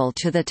susceptible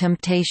to the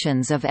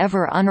temptations of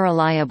ever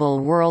unreliable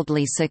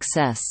worldly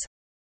success.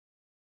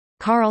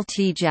 Carl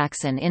T.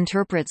 Jackson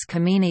interprets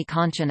Kamini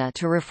Kanchana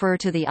to refer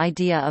to the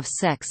idea of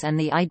sex and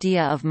the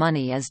idea of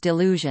money as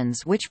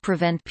delusions which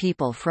prevent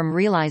people from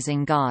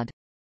realizing God.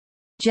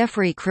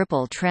 Geoffrey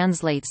Cripple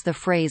translates the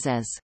phrase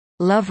as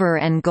lover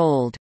and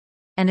gold,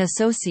 and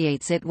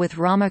associates it with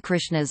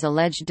Ramakrishna's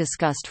alleged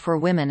disgust for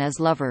women as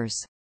lovers.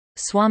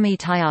 Swami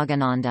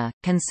Tyagananda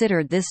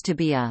considered this to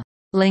be a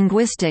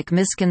linguistic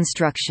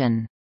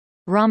misconstruction.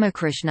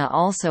 Ramakrishna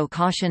also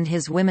cautioned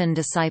his women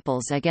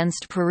disciples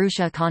against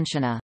Purusha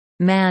Kanchana,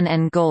 man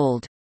and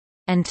gold,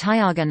 and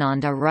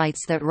Tyagananda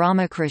writes that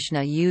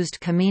Ramakrishna used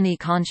Kamini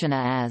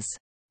Kanchana as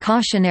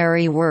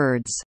cautionary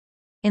words,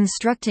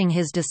 instructing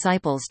his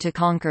disciples to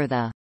conquer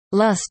the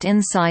lust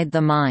inside the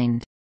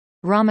mind.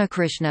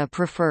 Ramakrishna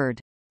preferred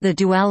the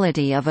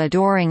duality of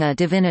adoring a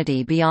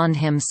divinity beyond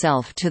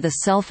himself to the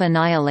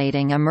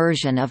self-annihilating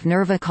immersion of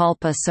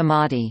Nirvikalpa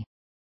Samadhi.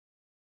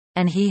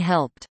 And he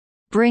helped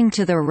bring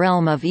to the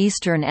realm of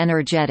Eastern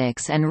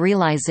energetics and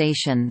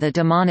realization the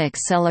demonic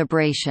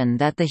celebration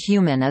that the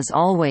human is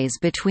always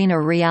between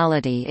a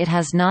reality it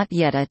has not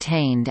yet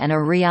attained and a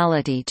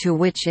reality to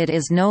which it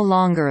is no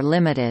longer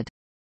limited.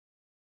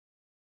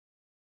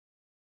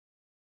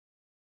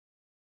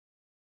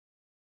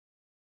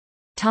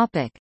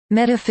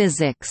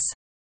 Metaphysics.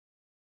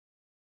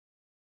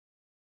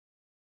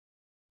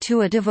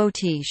 To a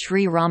devotee,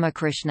 Sri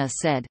Ramakrishna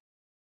said,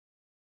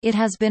 "It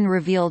has been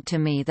revealed to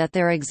me that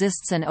there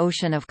exists an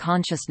ocean of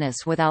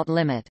consciousness without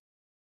limit.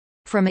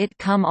 From it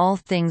come all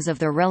things of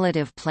the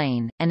relative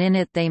plane, and in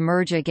it they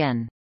merge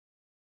again.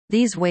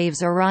 These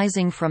waves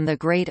arising from the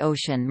great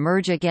ocean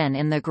merge again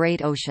in the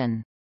great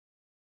ocean.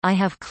 I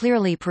have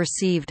clearly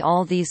perceived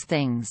all these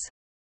things."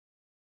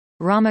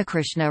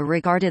 Ramakrishna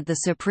regarded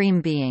the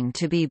Supreme Being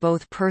to be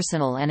both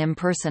personal and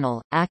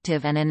impersonal,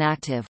 active and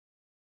inactive.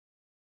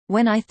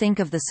 When I think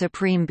of the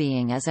Supreme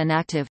Being as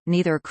inactive,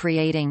 neither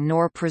creating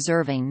nor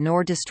preserving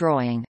nor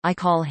destroying, I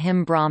call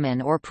him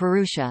Brahman or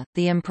Purusha,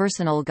 the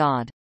impersonal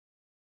God.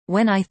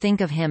 When I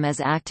think of him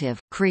as active,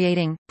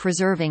 creating,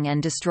 preserving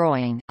and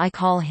destroying, I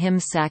call him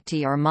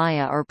Sakti or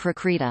Maya or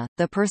Prakriti,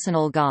 the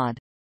personal God.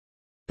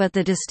 But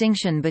the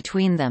distinction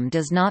between them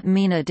does not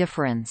mean a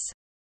difference.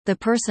 The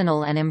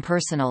personal and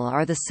impersonal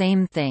are the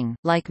same thing,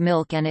 like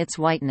milk and its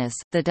whiteness,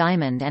 the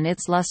diamond and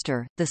its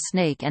luster, the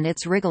snake and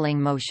its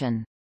wriggling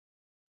motion.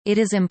 It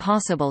is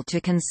impossible to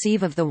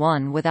conceive of the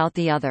one without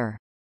the other.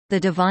 The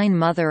Divine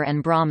Mother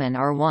and Brahman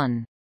are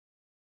one.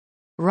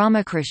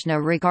 Ramakrishna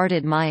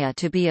regarded Maya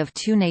to be of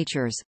two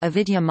natures,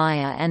 avidya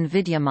Maya and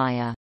vidya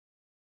Maya.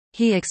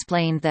 He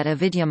explained that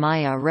avidya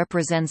Maya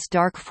represents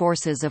dark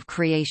forces of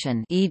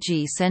creation,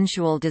 e.g.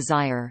 sensual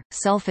desire,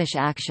 selfish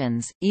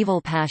actions,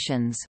 evil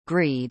passions,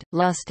 greed,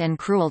 lust and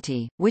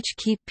cruelty, which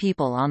keep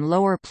people on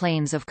lower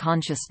planes of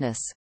consciousness.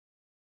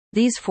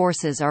 These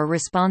forces are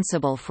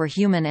responsible for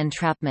human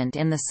entrapment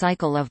in the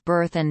cycle of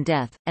birth and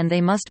death, and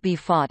they must be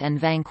fought and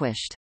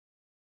vanquished.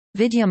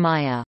 Vidya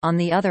Maya, on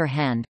the other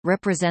hand,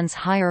 represents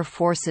higher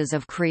forces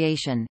of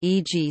creation,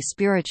 e.g.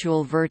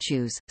 spiritual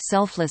virtues,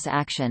 selfless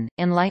action,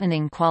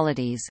 enlightening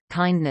qualities,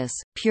 kindness,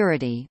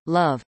 purity,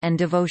 love, and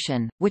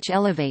devotion, which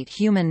elevate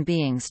human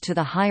beings to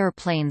the higher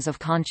planes of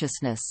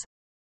consciousness.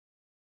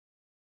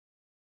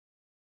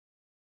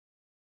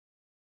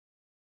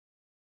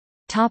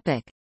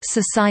 Topic: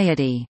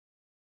 Society.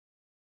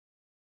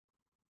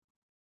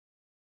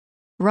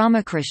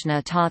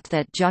 Ramakrishna taught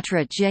that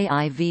Jatra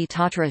Jiv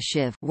Tatra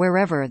Shiv,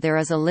 wherever there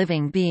is a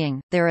living being,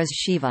 there is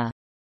Shiva.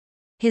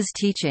 His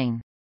teaching,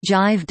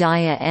 Jiv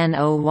Daya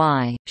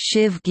Noy,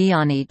 Shiv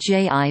Gyani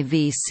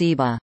Jiv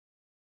Siba,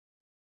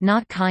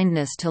 not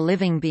kindness to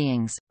living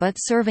beings, but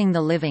serving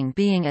the living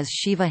being as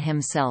Shiva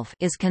himself,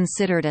 is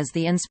considered as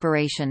the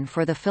inspiration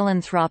for the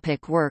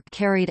philanthropic work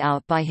carried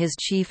out by his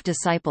chief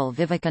disciple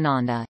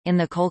Vivekananda. In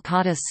the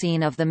Kolkata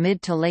scene of the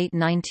mid to late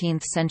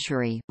 19th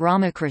century,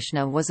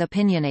 Ramakrishna was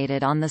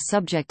opinionated on the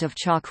subject of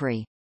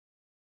chakri.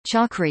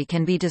 Chakri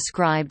can be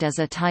described as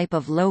a type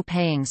of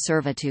low-paying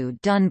servitude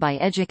done by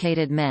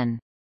educated men,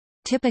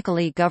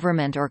 typically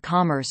government or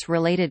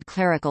commerce-related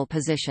clerical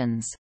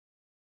positions.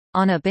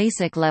 On a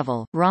basic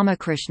level,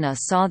 Ramakrishna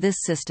saw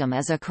this system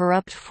as a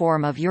corrupt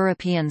form of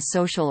European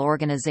social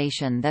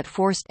organization that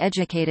forced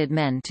educated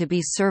men to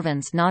be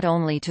servants not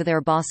only to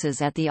their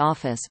bosses at the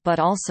office but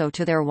also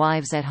to their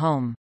wives at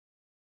home.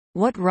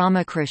 What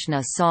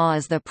Ramakrishna saw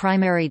as the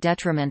primary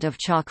detriment of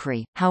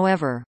chakri,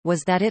 however,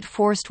 was that it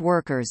forced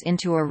workers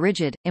into a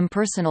rigid,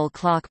 impersonal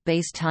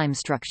clock-based time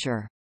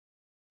structure.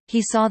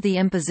 He saw the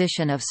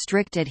imposition of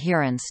strict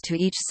adherence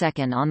to each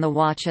second on the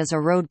watch as a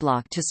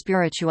roadblock to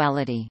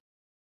spirituality.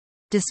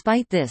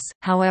 Despite this,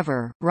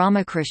 however,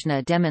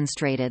 Ramakrishna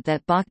demonstrated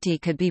that bhakti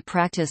could be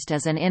practiced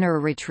as an inner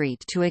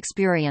retreat to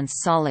experience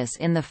solace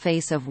in the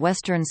face of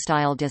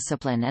Western-style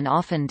discipline and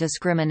often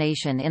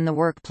discrimination in the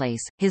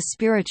workplace. His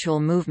spiritual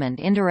movement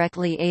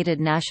indirectly aided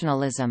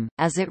nationalism,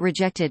 as it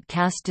rejected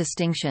caste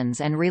distinctions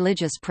and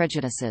religious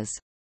prejudices.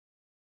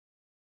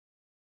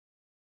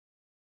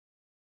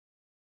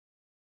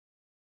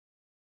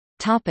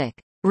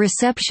 Topic: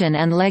 Reception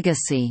and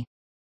legacy.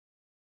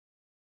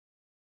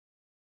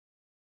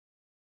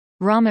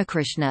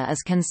 Ramakrishna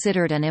is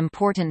considered an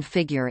important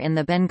figure in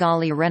the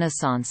Bengali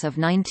Renaissance of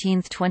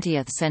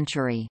 19th–20th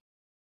century.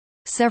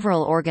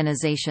 Several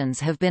organizations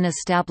have been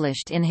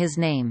established in his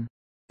name.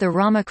 The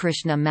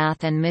Ramakrishna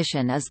Math and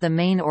Mission is the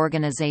main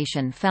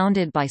organization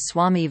founded by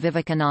Swami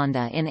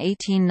Vivekananda in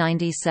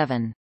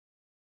 1897.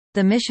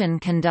 The mission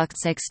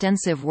conducts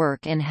extensive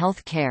work in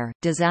health care,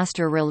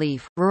 disaster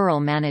relief,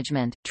 rural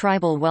management,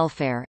 tribal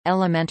welfare,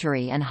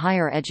 elementary and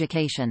higher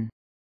education.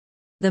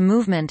 The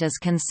movement is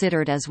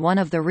considered as one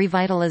of the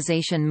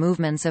revitalization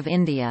movements of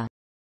India.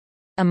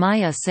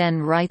 Amaya Sen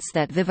writes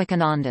that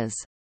Vivekananda's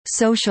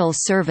social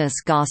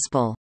service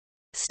gospel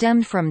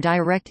stemmed from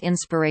direct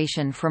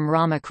inspiration from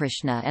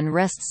Ramakrishna and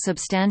rests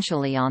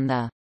substantially on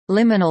the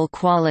liminal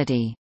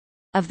quality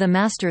of the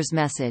Master's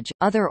message.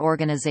 Other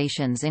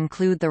organizations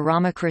include the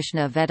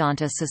Ramakrishna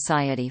Vedanta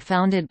Society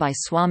founded by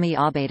Swami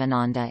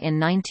Abhedananda in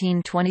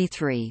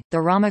 1923, the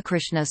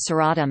Ramakrishna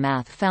Sarada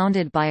Math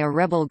founded by a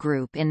rebel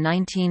group in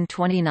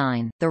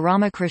 1929, the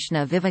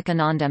Ramakrishna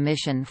Vivekananda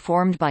Mission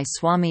formed by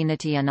Swami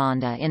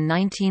Nityananda in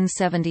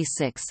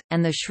 1976,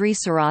 and the Sri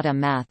Sarada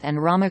Math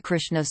and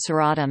Ramakrishna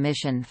Sarada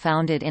Mission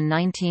founded in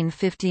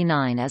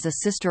 1959 as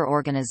a sister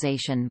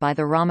organization by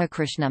the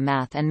Ramakrishna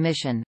Math and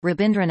Mission.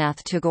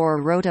 Rabindranath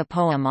Tagore wrote a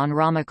poem on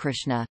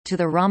Ramakrishna, to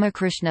the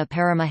Ramakrishna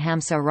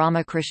Paramahamsa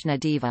Ramakrishna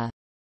Deva.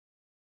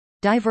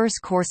 Diverse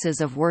courses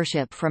of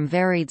worship from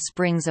varied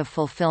springs of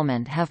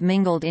fulfillment have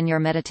mingled in your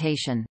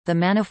meditation. The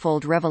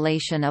manifold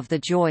revelation of the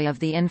joy of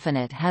the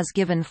infinite has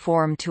given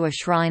form to a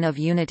shrine of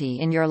unity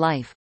in your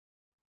life,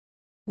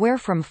 where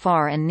from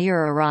far and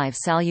near arrive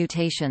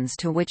salutations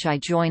to which I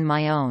join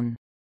my own.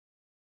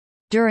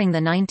 During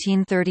the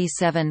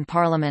 1937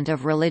 Parliament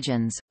of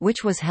Religions,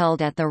 which was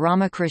held at the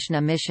Ramakrishna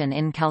Mission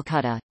in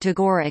Calcutta,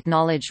 Tagore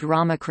acknowledged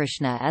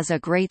Ramakrishna as a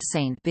great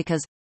saint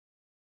because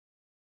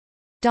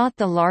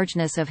the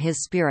largeness of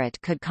his spirit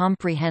could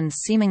comprehend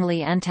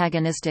seemingly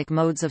antagonistic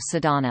modes of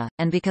sadhana,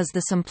 and because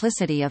the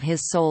simplicity of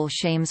his soul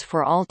shames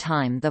for all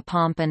time the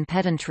pomp and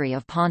pedantry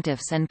of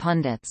pontiffs and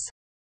pundits.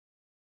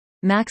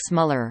 Max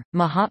Muller,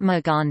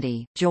 Mahatma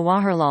Gandhi,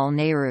 Jawaharlal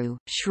Nehru,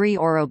 Sri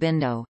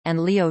Aurobindo, and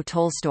Leo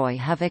Tolstoy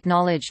have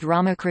acknowledged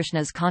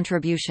Ramakrishna's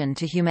contribution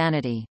to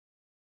humanity.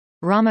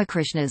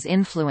 Ramakrishna's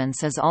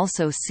influence is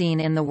also seen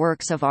in the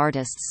works of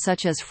artists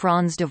such as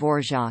Franz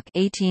Dvorak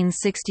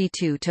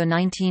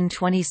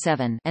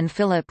 (1862–1927) and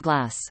Philip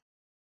Glass.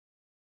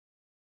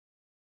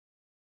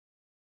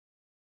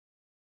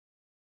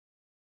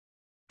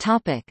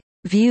 Topic: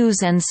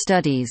 Views and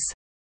studies.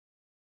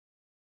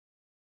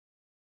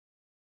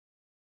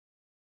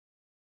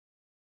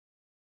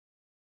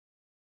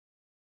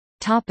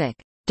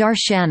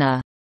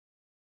 Darśhana.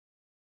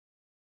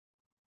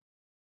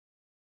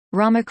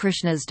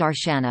 Ramakrishna's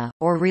Darśhana,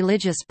 or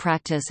religious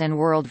practice and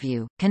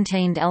worldview,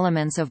 contained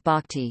elements of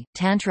Bhakti,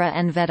 Tantra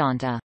and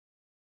Vedanta.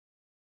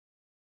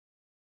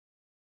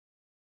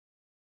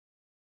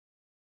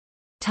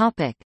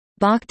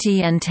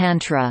 Bhakti and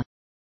Tantra.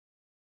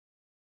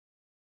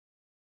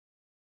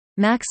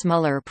 Max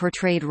Muller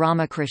portrayed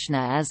Ramakrishna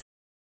as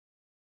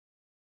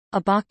a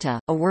bhakta,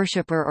 a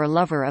worshipper or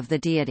lover of the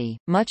deity,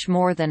 much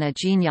more than a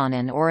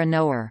jnānan or a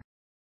knower.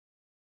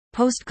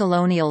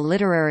 Post-colonial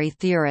literary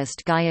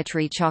theorist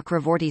Gayatri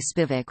Chakravorty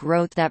Spivak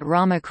wrote that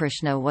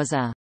Ramakrishna was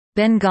a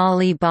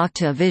Bengali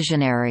bhakta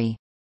visionary,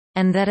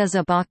 and that as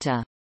a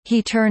bhakta,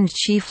 he turned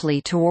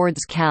chiefly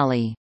towards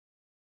Kali.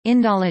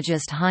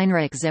 Indologist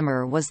Heinrich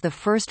Zimmer was the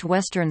first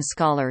Western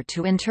scholar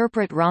to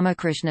interpret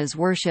Ramakrishna's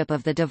worship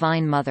of the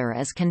Divine Mother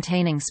as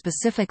containing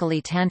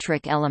specifically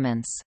tantric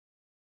elements.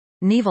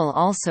 Neville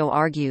also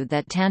argued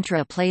that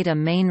Tantra played a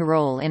main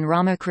role in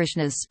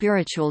Ramakrishna's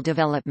spiritual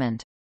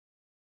development.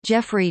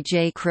 Geoffrey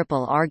J.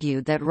 Cripple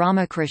argued that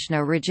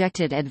Ramakrishna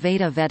rejected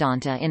Advaita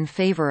Vedanta in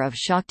favor of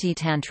Shakti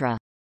Tantra.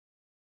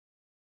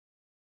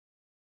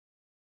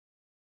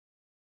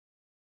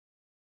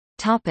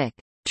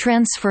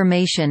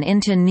 Transformation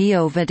into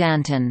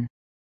neo-Vedantin.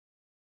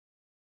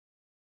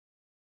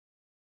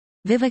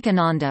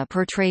 Vivekananda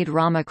portrayed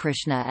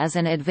Ramakrishna as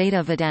an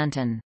Advaita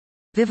Vedantin.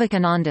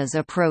 Vivekananda's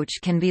approach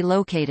can be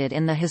located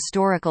in the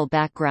historical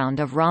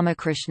background of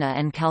Ramakrishna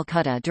and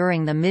Calcutta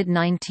during the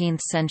mid-19th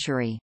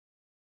century.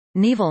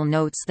 Neville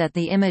notes that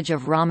the image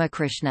of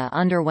Ramakrishna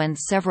underwent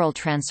several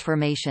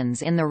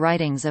transformations in the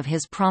writings of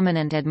his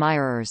prominent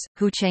admirers,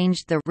 who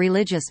changed the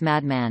religious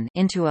madman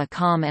into a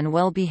calm and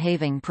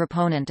well-behaving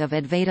proponent of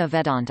Advaita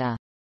Vedanta.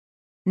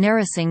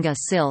 Narasingha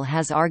Sil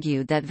has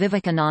argued that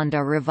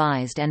Vivekananda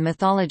revised and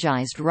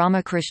mythologized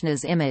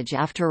Ramakrishna's image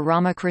after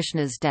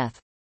Ramakrishna's death.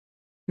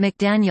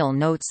 McDaniel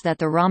notes that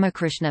the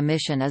Ramakrishna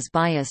mission is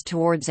biased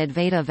towards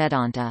Advaita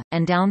Vedanta,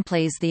 and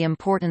downplays the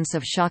importance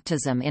of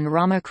Shaktism in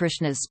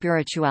Ramakrishna's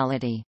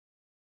spirituality.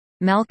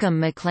 Malcolm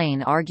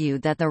McLean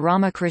argued that the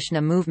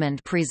Ramakrishna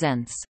movement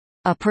presents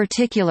a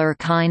particular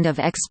kind of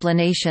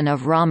explanation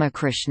of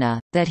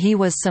Ramakrishna, that he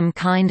was some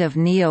kind of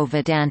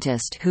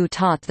neo-Vedantist who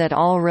taught that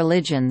all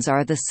religions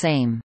are the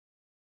same.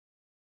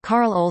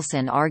 Carl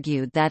Olson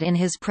argued that in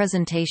his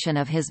presentation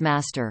of his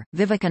master,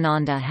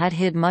 Vivekananda had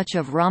hid much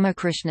of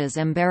Ramakrishna's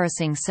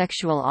embarrassing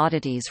sexual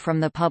oddities from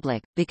the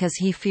public, because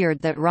he feared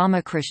that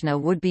Ramakrishna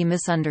would be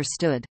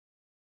misunderstood.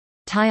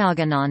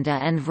 Tyagananda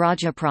and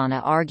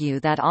Vrajaprana argue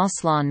that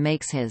Aslan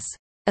makes his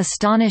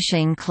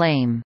astonishing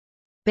claim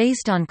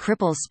based on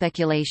Krippal's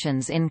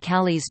speculations in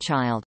Kali's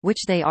Child,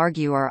 which they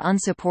argue are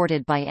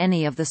unsupported by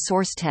any of the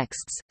source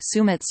texts.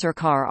 Sumit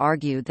Sarkar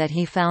argued that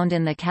he found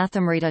in the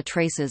Kathamrita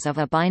traces of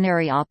a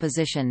binary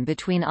opposition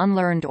between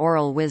unlearned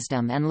oral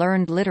wisdom and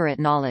learned literate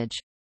knowledge.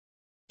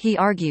 He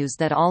argues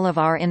that all of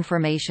our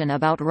information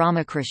about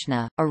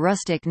Ramakrishna, a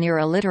rustic near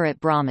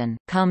illiterate Brahmin,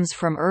 comes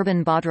from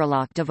urban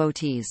Bhadralok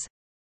devotees,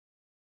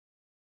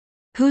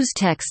 whose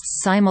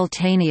texts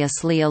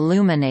simultaneously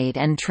illuminate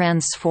and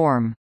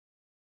transform.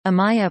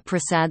 Amaya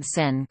Prasad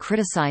Sen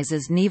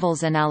criticizes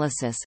Neville's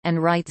analysis,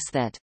 and writes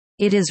that,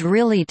 "It is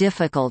really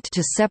difficult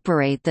to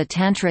separate the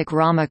Tantric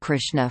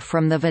Ramakrishna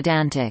from the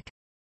Vedantic,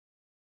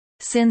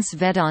 since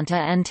Vedanta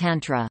and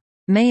Tantra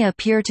may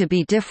appear to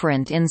be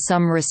different in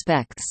some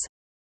respects,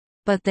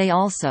 but they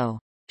also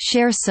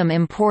share some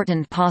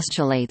important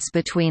postulates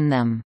between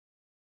them."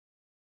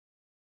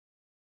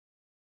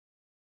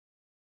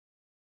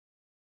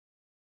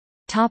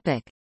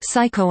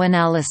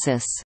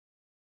 Psychoanalysis.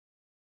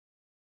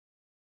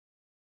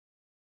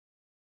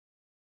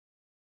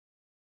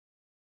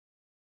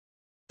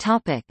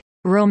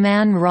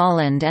 Romain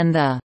Rolland and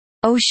the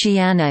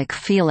 «oceanic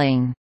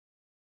feeling».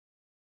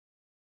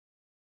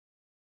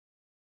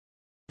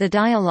 The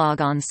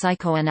dialogue on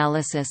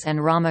psychoanalysis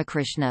and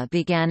Ramakrishna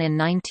began in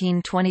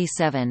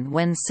 1927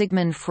 when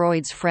Sigmund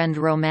Freud's friend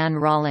Romain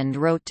Rolland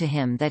wrote to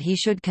him that he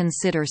should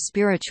consider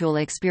spiritual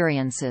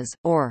experiences,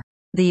 or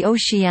the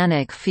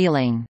 «oceanic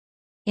feeling»,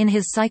 In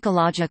his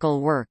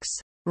psychological works,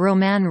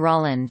 Romain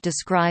Rolland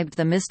described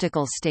the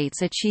mystical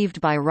states achieved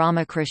by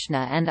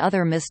Ramakrishna and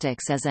other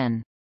mystics as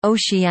an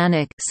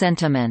oceanic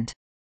sentiment,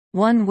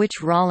 one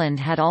which Rolland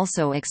had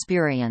also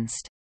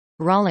experienced.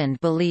 Rolland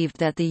believed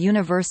that the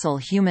universal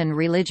human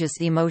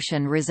religious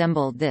emotion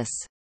resembled this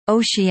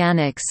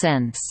oceanic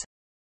sense.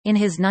 In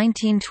his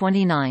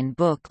 1929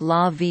 book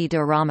La Vie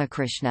de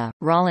Ramakrishna,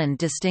 Rolland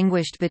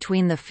distinguished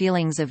between the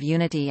feelings of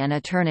unity and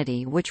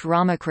eternity which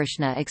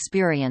Ramakrishna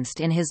experienced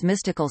in his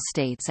mystical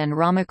states and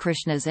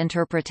Ramakrishna's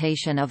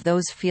interpretation of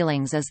those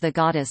feelings as the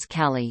goddess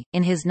Kali.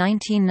 In his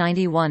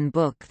 1991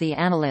 book The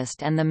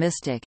Analyst and the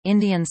Mystic,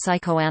 Indian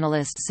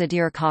psychoanalyst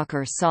Sudhir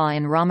Kakar saw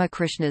in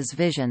Ramakrishna's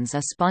visions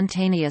a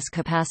spontaneous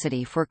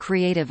capacity for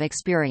creative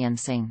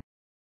experiencing.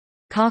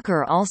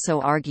 Kakar also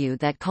argued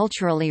that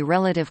culturally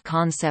relative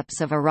concepts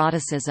of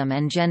eroticism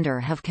and gender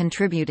have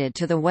contributed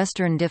to the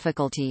Western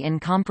difficulty in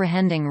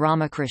comprehending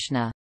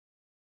Ramakrishna.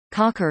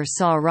 Kakar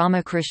saw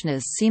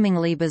Ramakrishna's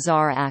seemingly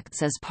bizarre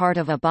acts as part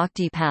of a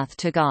bhakti path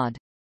to God.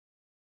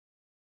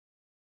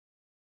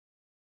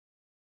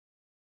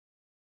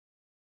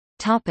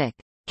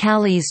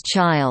 Kali's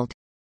child.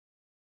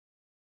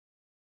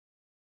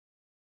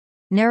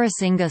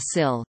 Narasingha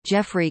Sil,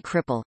 Geoffrey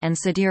Kripal, and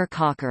Sudhir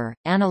Kakar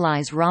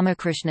analyze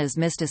Ramakrishna's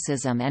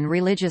mysticism and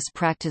religious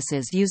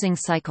practices using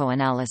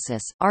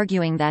psychoanalysis,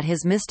 arguing that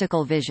his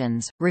mystical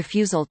visions,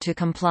 refusal to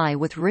comply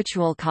with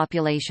ritual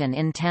copulation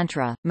in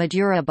Tantra,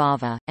 Madhura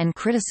Bhava, and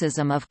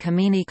criticism of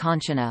Kamini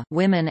Kanchana,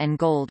 women and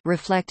gold,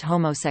 reflect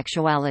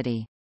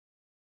homosexuality.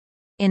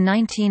 In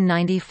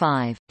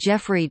 1995,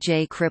 Geoffrey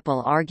J.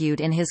 Kripal argued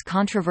in his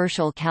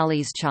controversial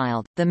Kali's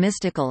Child, The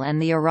Mystical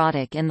and the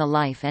Erotic in the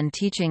Life and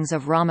Teachings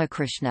of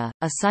Ramakrishna,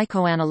 a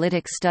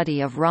psychoanalytic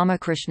study of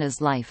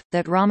Ramakrishna's life,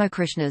 that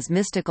Ramakrishna's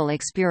mystical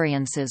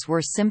experiences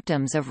were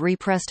symptoms of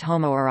repressed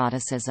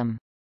homoeroticism.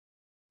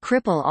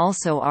 Kripal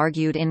also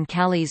argued in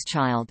Kali's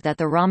Child that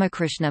the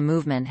Ramakrishna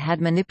movement had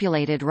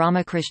manipulated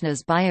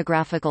Ramakrishna's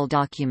biographical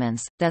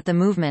documents, that the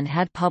movement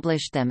had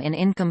published them in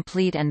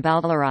incomplete and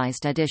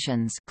bowdlerized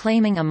editions,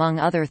 claiming among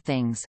other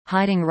things,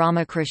 hiding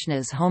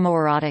Ramakrishna's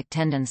homoerotic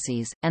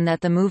tendencies, and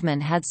that the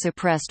movement had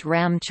suppressed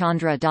Ram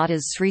Chandra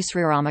Datta's Sri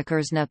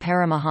Sriramakrishna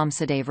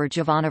Paramahamsadevar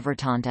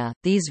Jivanavartanta.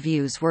 These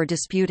views were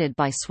disputed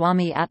by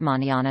Swami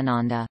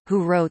Atmajnanananda,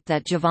 who wrote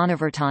that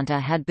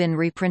Jivanavartanta had been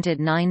reprinted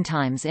 9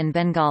 times in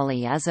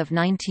Bengali as of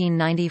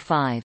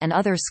 1995, and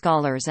other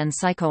scholars and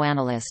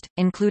psychoanalysts,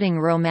 including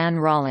Romain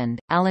Rolland,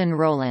 Alan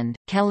Rolland,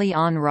 Kelly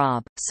On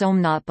Rob,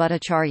 Somnath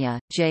Bhattacharya,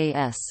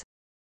 J.S.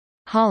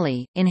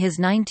 Hawley. In his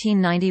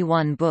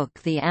 1991 book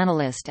The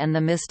Analyst and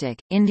the Mystic,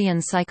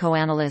 Indian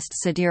psychoanalyst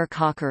Sudhir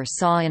Kakar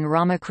saw in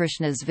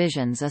Ramakrishna's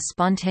visions a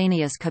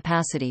spontaneous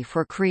capacity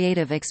for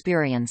creative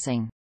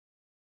experiencing.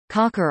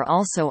 Kakar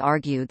also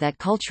argued that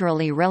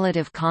culturally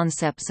relative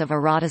concepts of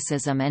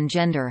eroticism and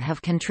gender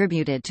have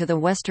contributed to the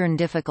Western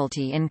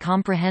difficulty in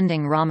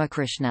comprehending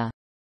Ramakrishna.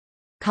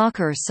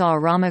 Kakar saw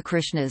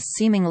Ramakrishna's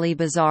seemingly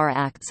bizarre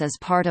acts as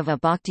part of a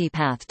bhakti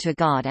path to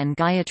God, and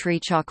Gayatri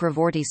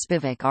Chakravorty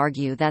Spivak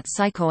argue that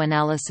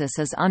psychoanalysis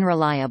is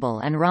unreliable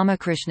and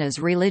Ramakrishna's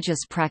religious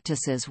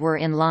practices were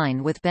in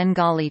line with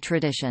Bengali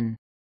tradition.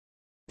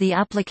 The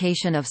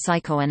application of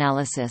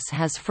psychoanalysis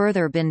has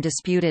further been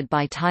disputed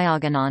by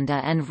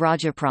Tyagananda and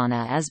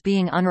Vrajaprana as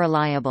being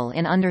unreliable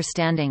in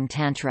understanding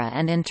Tantra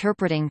and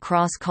interpreting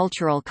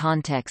cross-cultural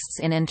contexts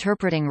in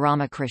interpreting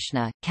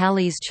Ramakrishna.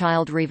 Kali's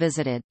Child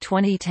Revisited,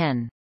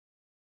 2010.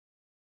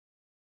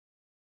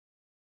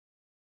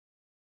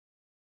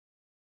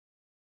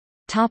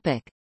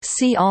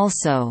 See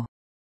also: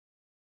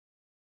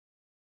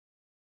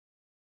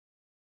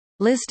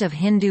 List of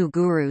Hindu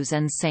gurus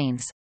and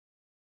saints,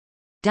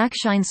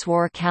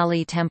 Dakshineswar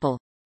Kali Temple,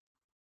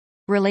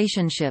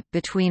 relationship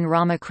between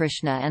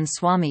Ramakrishna and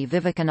Swami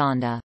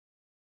Vivekananda,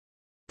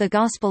 The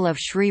Gospel of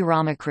Sri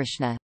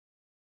Ramakrishna.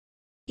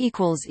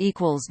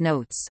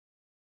 Notes